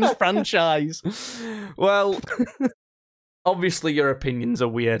Borderlands franchise. Well, obviously your opinions are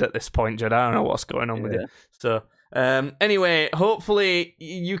weird at this point, Jed. I don't know what's going on with you. So, anyway, hopefully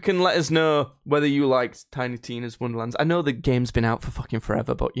you can let us know whether you liked Tiny Tina's Wonderlands. I know the game's been out for fucking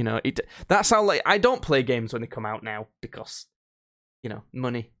forever, but that's how I don't play games when they come out now because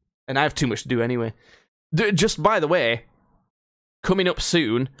money, and I have too much to do anyway. Just by the way, coming up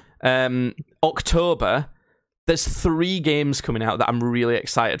soon, October, there's 3 games coming out that I'm really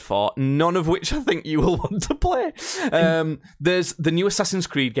excited for. None of which I think you will want to play. There's the new Assassin's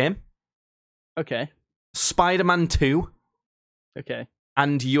Creed game. Okay. Spider-Man 2. Okay.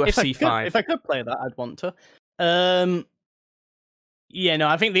 And UFC 5. If I could play that, I'd want to. Yeah, no,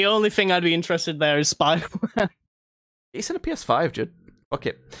 I think the only thing I'd be interested there is Spider-Man. It's in a PS5, Judd.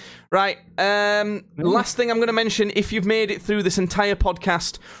 Okay. Right. Last thing I'm going to mention, if you've made it through this entire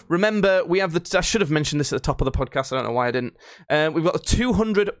podcast, remember we have I should have mentioned this at the top of the podcast. I don't know why I didn't. We've got the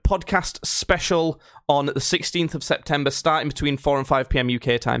 200 podcast special on the 16th of September, starting between 4 and 5 p.m.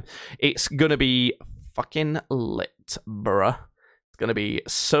 UK time. It's going to be fucking lit, bruh. It's going to be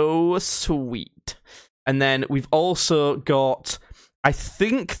so sweet. And then we've also got, I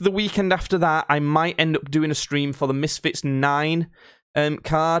think the weekend after that, I might end up doing a stream for the Misfits 9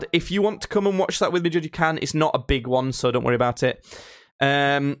 card. If you want to come and watch that with me, Judd, you can. It's not a big one, so don't worry about it.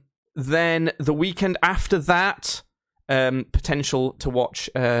 Then the weekend after that, potential to watch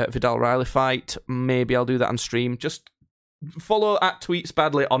Vidal Riley fight. Maybe I'll do that on stream. Just follow at Tweets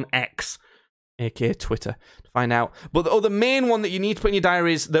Badly on X, aka Twitter, to find out. But the other main one that you need to put in your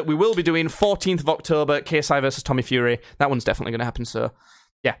diary is that we will be doing 14th of October, KSI versus Tommy Fury. That one's definitely going to happen, so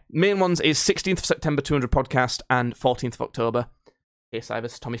yeah. Main ones is 16th of September, 200 podcast, and 14th of October, KSI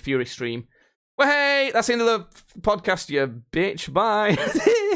versus Tommy Fury stream. Well, hey, that's the end of the podcast, you bitch. Bye.